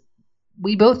 minutes,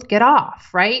 we both get off,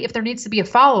 right? If there needs to be a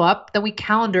follow-up, then we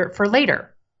calendar it for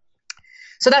later.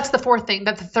 So that's the fourth thing.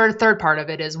 That's the third part of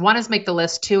it is 1 is make the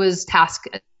list, 2 is task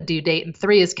a due date, and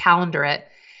 3 is calendar it.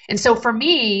 And so for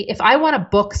me, if I want to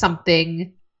book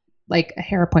something like a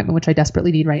hair appointment, which I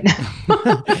desperately need right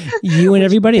now. You and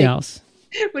everybody else.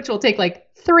 Which will take like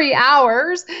 3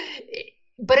 hours,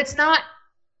 but it's not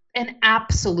an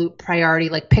absolute priority,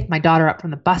 like pick my daughter up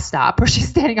from the bus stop where she's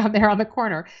standing on there on the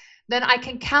corner. Then I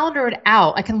can calendar it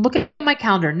out. I can look at my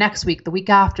calendar next week, the week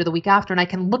after, and I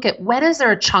can look at when is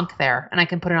there a chunk there, and I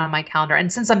can put it on my calendar.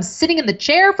 And since I'm sitting in the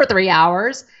chair for 3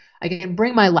 hours, I can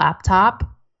bring my laptop.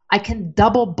 I can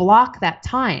double block that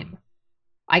time.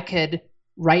 I could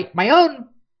write my own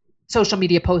social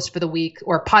media post for the week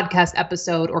or podcast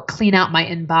episode or clean out my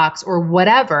inbox or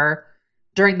whatever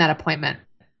during that appointment.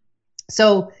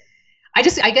 So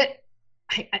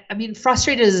I mean,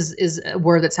 frustrated is a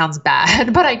word that sounds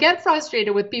bad, but I get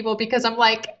frustrated with people because I'm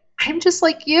like, I'm just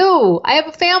like you. I have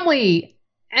a family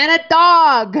and a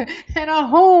dog and a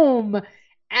home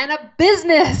and a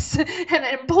business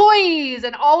and employees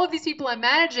and all of these people I'm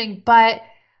managing, but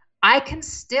I can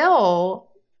still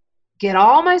get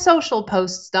all my social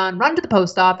posts done, run to the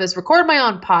post office, record my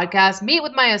own podcast, meet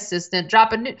with my assistant,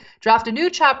 draft a new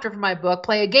chapter for my book,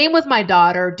 play a game with my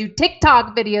daughter, do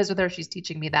TikTok videos with her. She's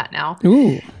teaching me that now.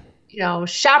 Ooh.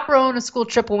 Chaperone a school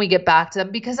trip when we get back to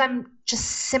them because I'm just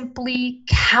simply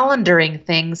calendaring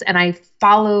things and I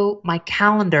follow my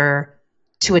calendar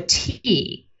to a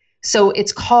T. So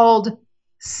it's called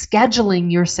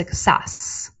scheduling your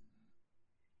success.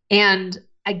 And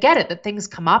I get it that things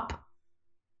come up.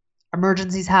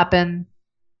 Emergencies happen,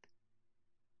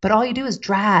 but all you do is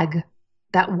drag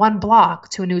that one block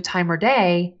to a new time or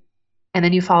day, and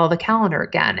then you follow the calendar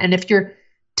again. And if your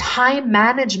time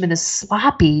management is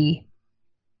sloppy,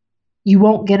 you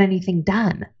won't get anything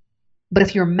done. But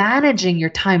if you're managing your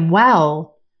time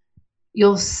well,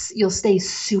 you'll stay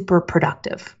super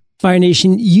productive. Fire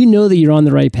Nation, you know that you're on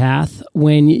the right path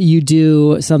when you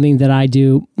do something that I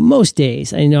do most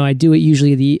days. I know I do it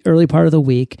usually the early part of the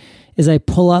week, is I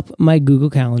pull up my Google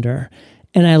Calendar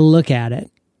and I look at it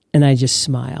and I just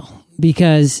smile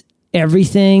because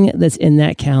everything that's in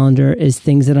that calendar is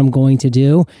things that I'm going to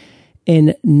do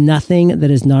and nothing that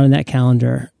is not in that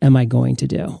calendar am I going to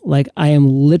do. Like I am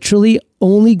literally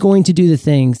only going to do the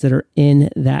things that are in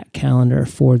that calendar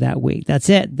for that week. That's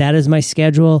it. That is my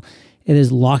schedule. It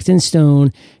is locked in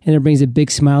stone and it brings a big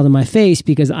smile to my face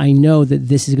because I know that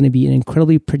this is going to be an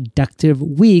incredibly productive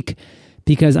week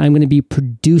because I'm going to be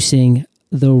producing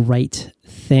the right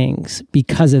things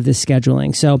because of this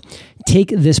scheduling. So take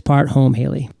this part home,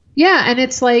 Hayley. Yeah. And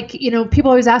it's like,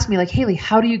 people always ask me like, Hayley,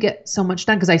 how do you get so much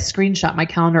done? Because I screenshot my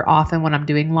calendar often when I'm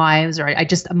doing lives or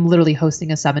I'm literally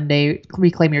hosting a 7-day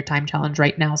Reclaim Your Time challenge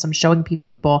right now. So I'm showing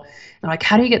people, they're like,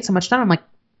 how do you get so much done? I'm like,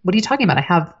 what are you talking about? I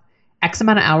have X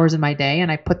amount of hours in my day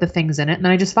and I put the things in it and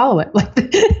then I just follow it. Like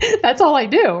that's all I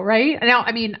do. Right. Now,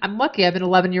 I mean, I'm lucky. I have an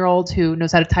 11-year-old who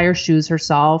knows how to tie her shoes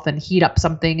herself and heat up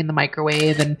something in the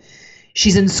microwave. And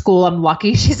she's in school. I'm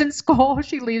lucky she's in school.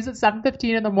 She leaves at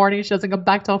 7:15 in the morning. She doesn't come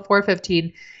back till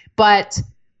 4:15, but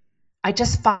I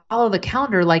just follow the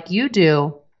calendar like you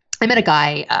do. I met a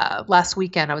guy last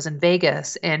weekend. I was in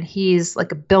Vegas and he's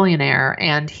like a billionaire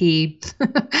and he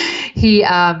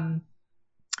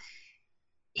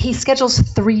schedules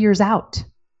 3 years out.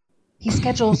 He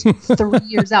schedules 3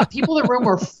 years out. People in the room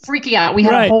were freaking out. We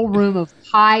had a whole room of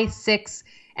high 6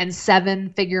 and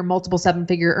multiple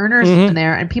 7-figure earners in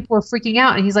there, and people were freaking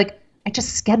out. And he's like, I just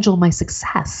schedule my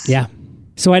success. Yeah.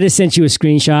 So I just sent you a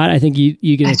screenshot. I think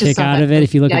you get a kick out of it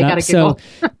if you look it up. So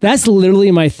that's literally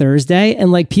my Thursday.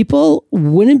 And like people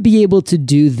wouldn't be able to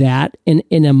do that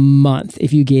in a month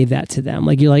if you gave that to them.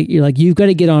 You're like, you've got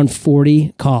to get on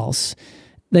 40 calls.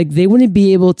 Like they wouldn't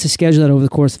be able to schedule that over the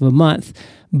course of a month.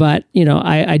 But,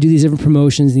 I do these different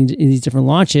promotions and these different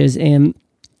launches. And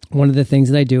one of the things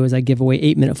that I do is I give away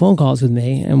 8-minute phone calls with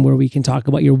me and where we can talk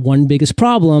about your one biggest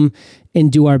problem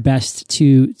and do our best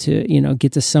to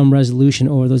get to some resolution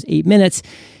over those 8 minutes.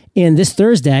 And this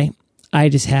Thursday, I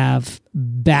just have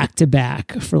back to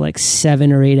back for like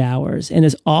 7 or 8 hours and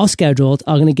it's all scheduled.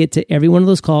 I'm going to get to every one of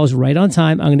those calls right on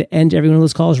time. I'm going to end every one of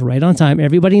those calls right on time.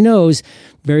 Everybody knows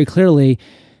very clearly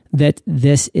that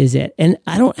this is it. And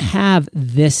I don't have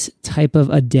this type of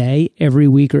a day every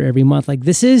week or every month. Like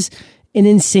this is an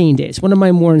insane day. It's one of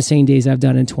my more insane days I've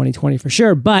done in 2020 for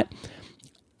sure. But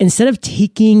instead of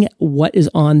taking what is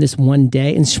on this one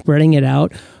day and spreading it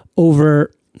out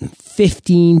over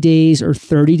 15 days or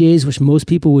 30 days, which most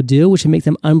people would do, which would make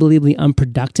them unbelievably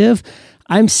unproductive,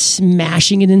 I'm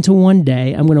smashing it into one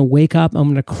day. I'm going to wake up, I'm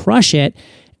going to crush it.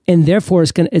 And therefore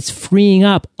it's freeing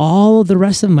up all of the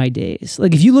rest of my days.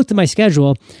 Like if you looked at my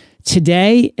schedule,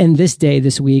 today and this day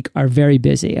this week are very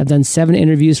busy. I've done 7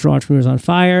 interviews for Entrepreneurs on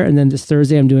Fire. And then this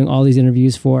Thursday, I'm doing all these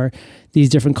interviews for these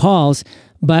different calls.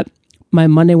 But my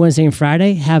Monday, Wednesday, and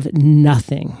Friday have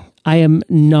nothing. I am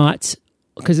not,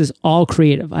 because it's all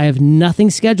creative. I have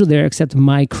nothing scheduled there except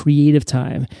my creative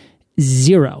time.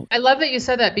 0. I love that you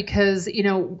said that because,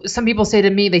 some people say to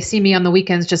me, they see me on the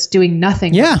weekends just doing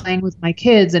nothing, playing with my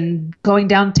kids and going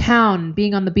downtown,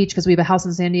 being on the beach because we have a house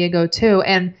in San Diego too.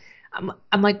 And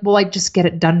I'm like, well, I just get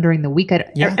it done during the week.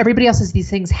 Everybody else has these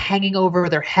things hanging over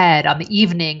their head on the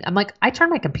evening. I'm like, I turn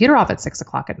my computer off at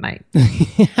 6:00 at night.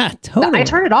 Yeah, totally. I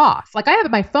turn it off. Like I have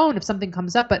my phone if something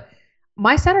comes up, but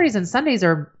my Saturdays and Sundays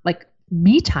are like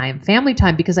me time, family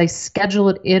time, because I schedule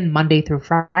it in Monday through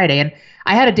Friday. And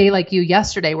I had a day like you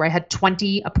yesterday where I had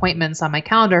 20 appointments on my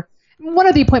calendar. One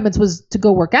of the appointments was to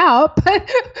go work out,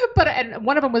 and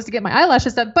one of them was to get my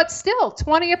eyelashes done, but still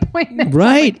 20 appointments.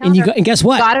 Right. And guess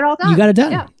what? Got it all done. You got it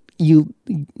done. Yeah. You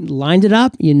lined it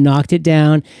up, you knocked it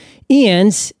down.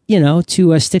 And,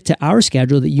 to stick to our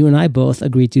schedule that you and I both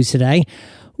agreed to today,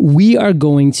 we are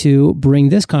going to bring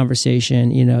this conversation,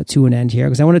 to an end here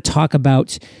because I want to talk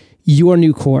about your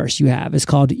new course you have. It's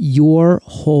called Your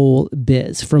Whole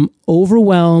Biz, From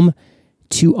Overwhelm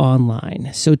to Online.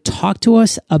 So talk to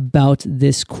us about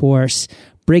this course.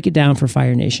 Break it down for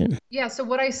Fire Nation. Yeah. So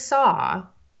what I saw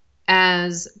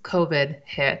as COVID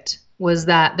hit was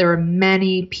that there were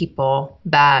many people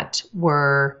that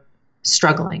were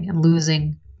struggling and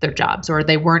losing their jobs, or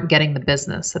they weren't getting the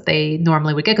business that they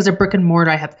normally would get because they're brick and mortar.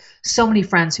 I have so many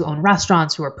friends who own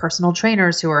restaurants, who are personal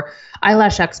trainers, who are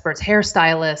eyelash experts,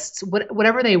 hairstylists,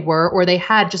 whatever they were, or they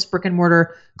had just brick and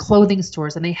mortar clothing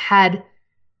stores and they had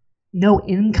no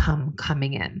income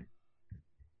coming in.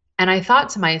 And I thought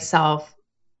to myself,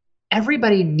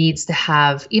 everybody needs to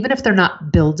have, even if they're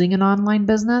not building an online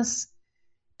business,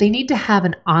 they need to have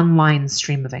an online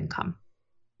stream of income.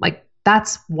 Like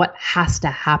that's what has to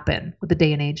happen with the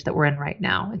day and age that we're in right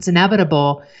now. It's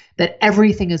inevitable that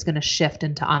everything is going to shift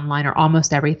into online, or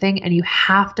almost everything. And you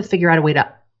have to figure out a way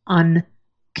to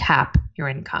uncap your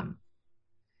income.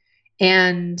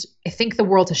 And I think the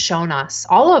world has shown us,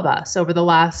 all of us over the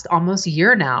last almost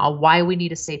year now, why we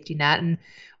need a safety net and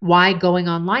why going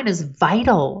online is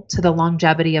vital to the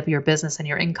longevity of your business and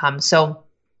your income. So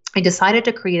I decided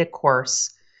to create a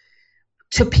course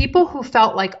to people who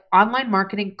felt like online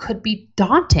marketing could be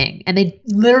daunting and they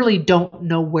literally don't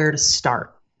know where to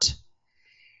start.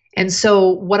 And so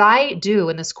what I do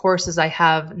in this course is I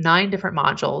have 9 different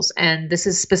modules, and this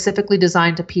is specifically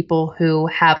designed to people who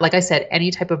have, like I said,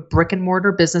 any type of brick and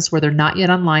mortar business where they're not yet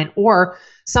online, or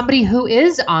somebody who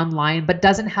is online but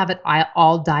doesn't have it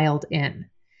all dialed in.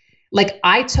 Like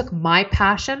I took my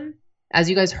passion, as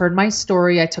you guys heard my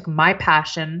story, I took my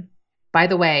passion. By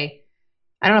the way,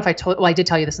 I don't know if I did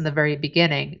tell you this in the very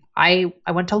beginning. I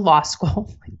went to law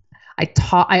school.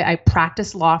 I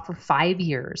practiced law for 5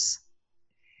 years.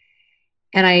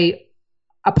 And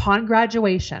upon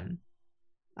graduation,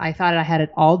 I thought I had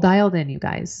it all dialed in, you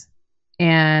guys.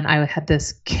 And I had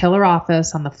this killer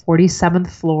office on the 47th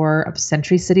floor of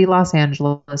Century City, Los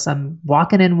Angeles. I'm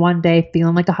walking in one day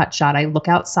feeling like a hotshot. I look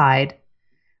outside,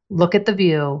 look at the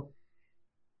view,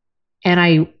 and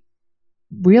I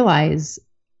realize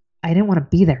I didn't want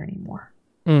to be there anymore.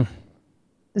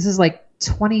 This is like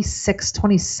 26,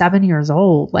 27 years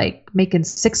old, like making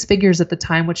 6 figures at the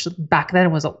time, which back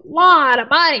then was a lot of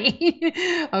money.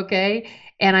 Okay.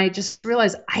 And I just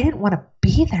realized I didn't want to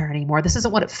be there anymore. This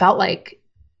isn't what it felt like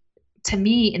to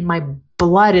me in my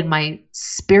blood, in my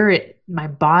spirit, my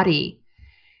body.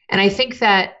 And I think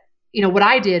that, what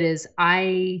I did is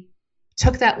I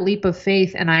took that leap of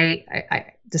faith and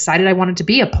I decided I wanted to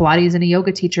be a Pilates and a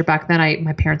yoga teacher back then.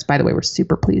 My parents, by the way, were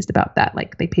super pleased about that.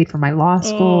 Like they paid for my law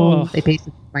school. They paid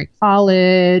for my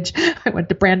college. I went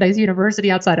to Brandeis University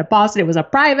outside of Boston. It was a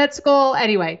private school.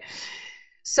 Anyway,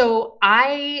 so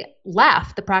I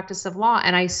left the practice of law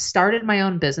and I started my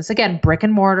own business. Again, brick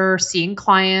and mortar, seeing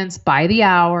clients by the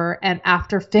hour. And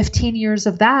after 15 years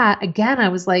of that, again, I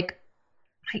was like,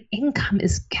 my income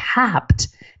is capped.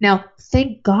 Now,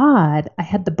 thank God I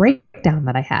had the breakdown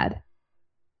that I had,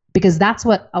 because that's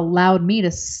what allowed me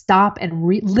to stop and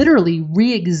literally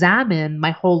re-examine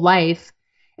my whole life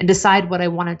and decide what I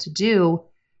wanted to do.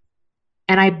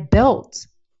 And I built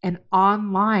an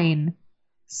online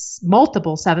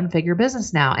multiple 7-figure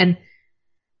business now. And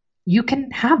you can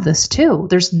have this too.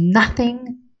 There's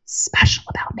nothing special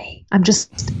about me. I'm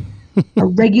just a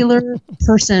regular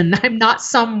person. I'm not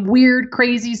some weird,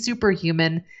 crazy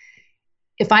superhuman.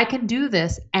 if I can do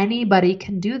this, anybody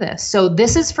can do this. So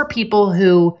this is for people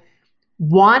who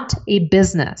want a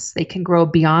business. They can grow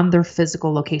beyond their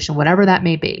physical location, whatever that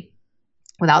may be,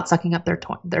 without sucking up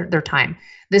their time.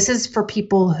 This is for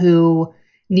people who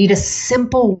need a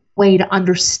simple way to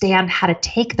understand how to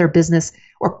take their business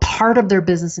or part of their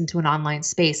business into an online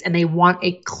space. And they want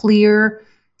a clear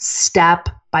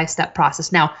step-by-step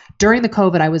process. Now, during the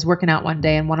COVID, I was working out one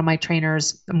day and one of my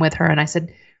trainers, I'm with her, and I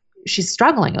said, she's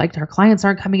struggling. Like, her clients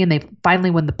aren't coming in. They finally,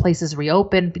 when the places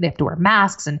reopen, they have to wear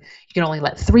masks, and you can only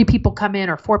let 3 people come in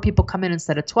or 4 people come in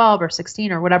instead of 12 or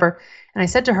 16 or whatever. And I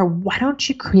said to her, why don't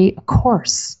you create a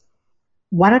course?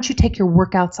 Why don't you take your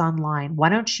workouts online? Why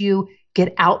don't you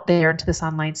get out there into this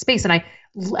online space? And I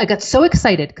got so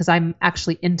excited because I'm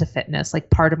actually into fitness. Like,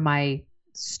 part of my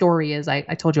story is I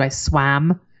told you I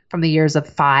swam from the years of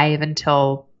 5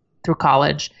 until through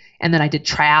college. And then I did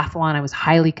triathlon. I was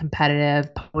highly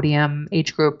competitive, podium,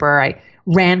 age grouper. I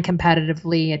ran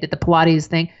competitively. I did the Pilates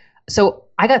thing. So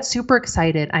I got super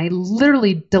excited. I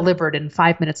literally delivered in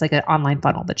 5 minutes like an online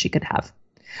funnel that she could have.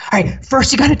 All right,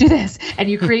 first you got to do this. And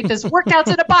you create this workouts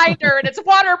in a binder, and it's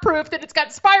waterproof, and it's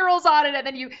got spirals on it. And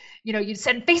then you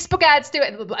send Facebook ads to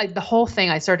it. The whole thing,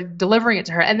 I started delivering it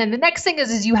to her. And then the next thing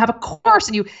is you have a course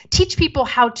and you teach people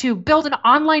how to build an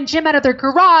online gym out of their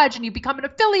garage, and you become an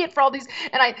affiliate for all these.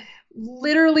 And I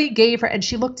literally gave her, and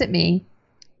she looked at me,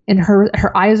 and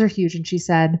her eyes are huge. And she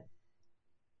said,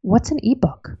 "What's an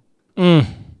ebook?" And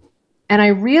I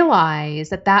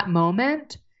realized at that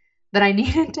moment that I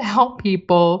needed to help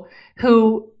people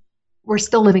who were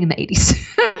still living in the 80s.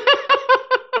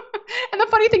 And the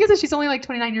funny thing is that she's only like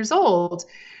 29 years old.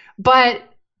 But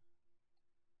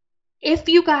if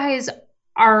you guys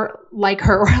are like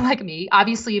her or like me,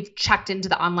 obviously you've checked into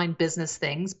the online business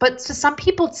things, but to some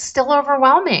people it's still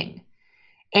overwhelming.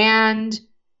 And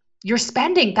you're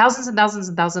spending thousands and thousands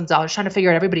and thousands of dollars trying to figure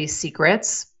out everybody's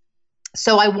secrets.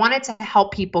 So I wanted to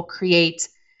help people create,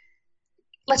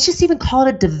 let's just even call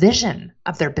it a division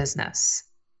of their business.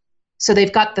 So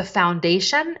they've got the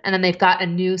foundation, and then they've got a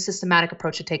new systematic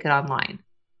approach to take it online.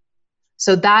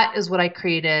 So that is what I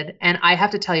created. And I have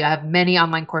to tell you, I have many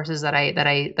online courses that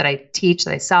I teach,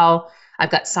 that I sell. I've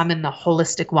got some in the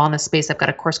holistic wellness space. I've got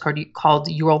a course called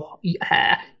Your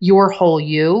Whole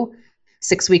You,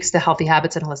 6 Weeks to Healthy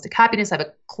Habits and Holistic Happiness. I have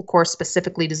a course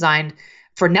specifically designed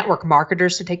for network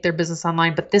marketers to take their business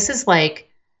online. But this is like,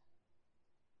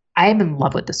 I am in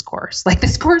love with this course. Like,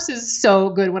 this course is so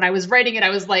good. When I was writing it, I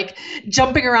was like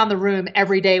jumping around the room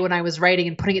every day when I was writing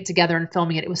and putting it together and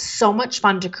filming it. It was so much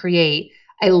fun to create.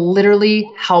 I literally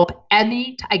help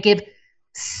I give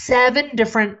 7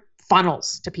 different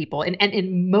funnels to people and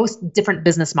in most different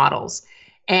business models,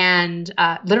 and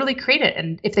literally create it.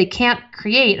 And if they can't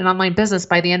create an online business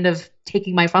by the end of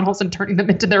taking my funnels and turning them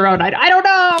into their own, I don't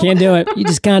know. Can't do it. You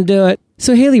just can't do it.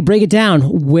 So Hayley, break it down.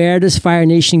 Where does Fire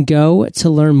Nation go to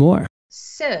learn more?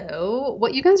 So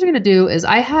what you guys are going to do is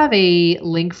I have a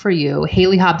link for you,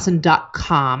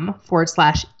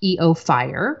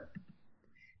 HayleyHobson.com/EOFire.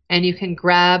 And you can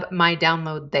grab my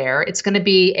download there. It's going to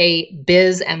be a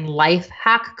biz and life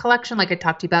hack collection like I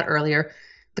talked to you about earlier.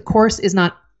 The course is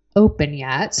not open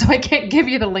yet, so I can't give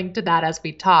you the link to that as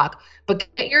we talk. But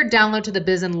get your download to the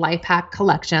biz and life hack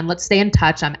collection. Let's stay in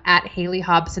touch. I'm at Hayley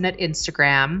Hobson at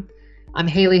Instagram. I'm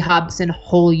Hayley Hobson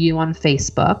Whole You on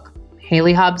Facebook.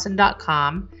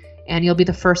 HayleyHobson.com. And you'll be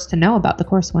the first to know about the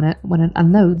course when it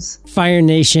unloads. Fire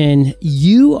Nation,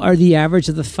 you are the average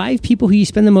of the 5 people who you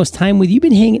spend the most time with. You've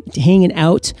been hanging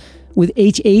out with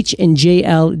HH and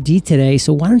JLD today,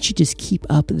 so why don't you just keep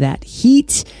up that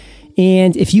heat?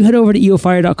 And if you head over to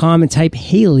eofire.com and type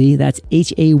Hayley, that's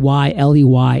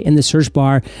Hayley, in the search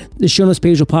bar, the show notes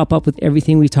page will pop up with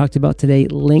everything we talked about today,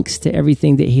 links to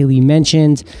everything that Hayley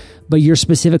mentioned. But your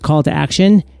specific call to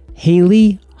action,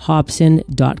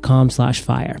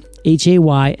 HayleyHobson.com/fire. Hayley,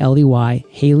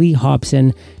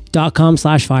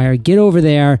 HayleyHobson.com/fire. Get over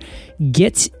there.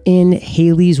 Get in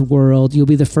Hayley's world. You'll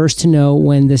be the first to know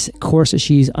when this course that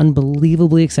she's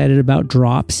unbelievably excited about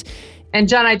drops. And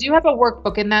John, I do have a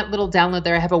workbook in that little download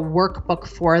there. I have a workbook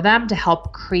for them to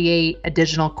help create a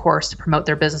digital course to promote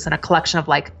their business, and a collection of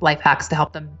life hacks to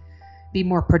help them be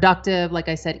more productive. Like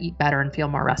I said, eat better and feel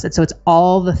more rested. So it's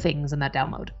all the things in that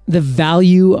download. The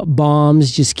value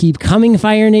bombs just keep coming,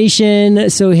 Fire Nation.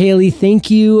 So Hayley,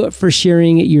 thank you for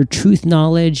sharing your truth,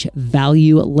 knowledge,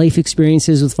 value, life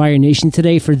experiences with Fire Nation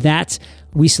today. For that,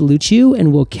 we salute you,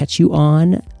 and we'll catch you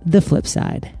on the flip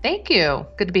side. Thank you.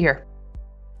 Good to be here.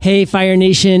 Hey, Fire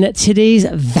Nation. Today's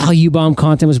Value Bomb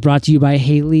content was brought to you by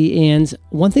Hayley. And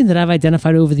one thing that I've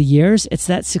identified over the years, it's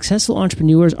that successful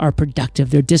entrepreneurs are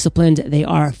productive. They're disciplined. They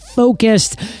are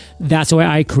focused. That's why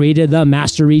I created the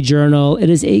Mastery Journal. It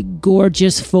is a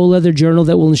gorgeous full leather journal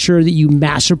that will ensure that you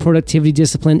master productivity,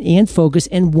 discipline, and focus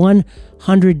in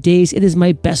 100 days. It is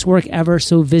my best work ever.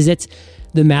 So visit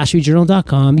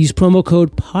themasteryjournal.com. Use promo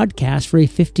code podcast for a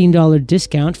 $15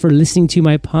 discount for listening to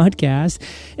my podcast.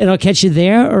 And I'll catch you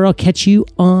there, or I'll catch you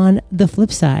on the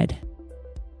flip side.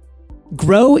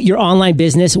 Grow your online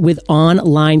business with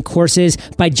online courses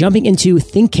by jumping into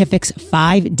Thinkific's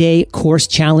 5-day course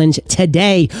challenge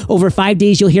today. Over 5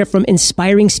 days, you'll hear from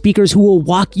inspiring speakers who will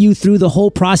walk you through the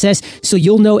whole process so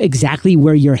you'll know exactly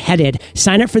where you're headed.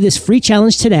 Sign up for this free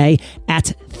challenge today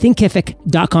at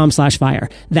thinkific.com/fire.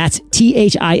 That's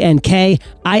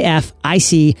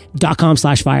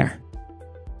THINKIFIC.com/fire.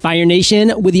 Fire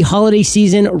Nation, with the holiday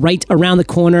season right around the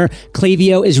corner,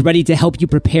 Klaviyo is ready to help you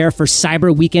prepare for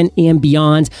Cyber Weekend and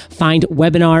beyond. Find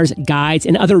webinars, guides,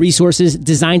 and other resources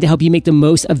designed to help you make the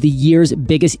most of the year's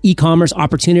biggest e-commerce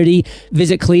opportunity.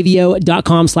 Visit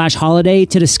klaviyo.com/holiday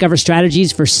to discover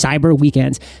strategies for Cyber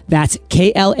Weekend. That's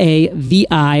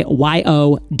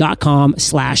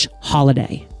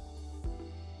KLAVIYO.com/holiday.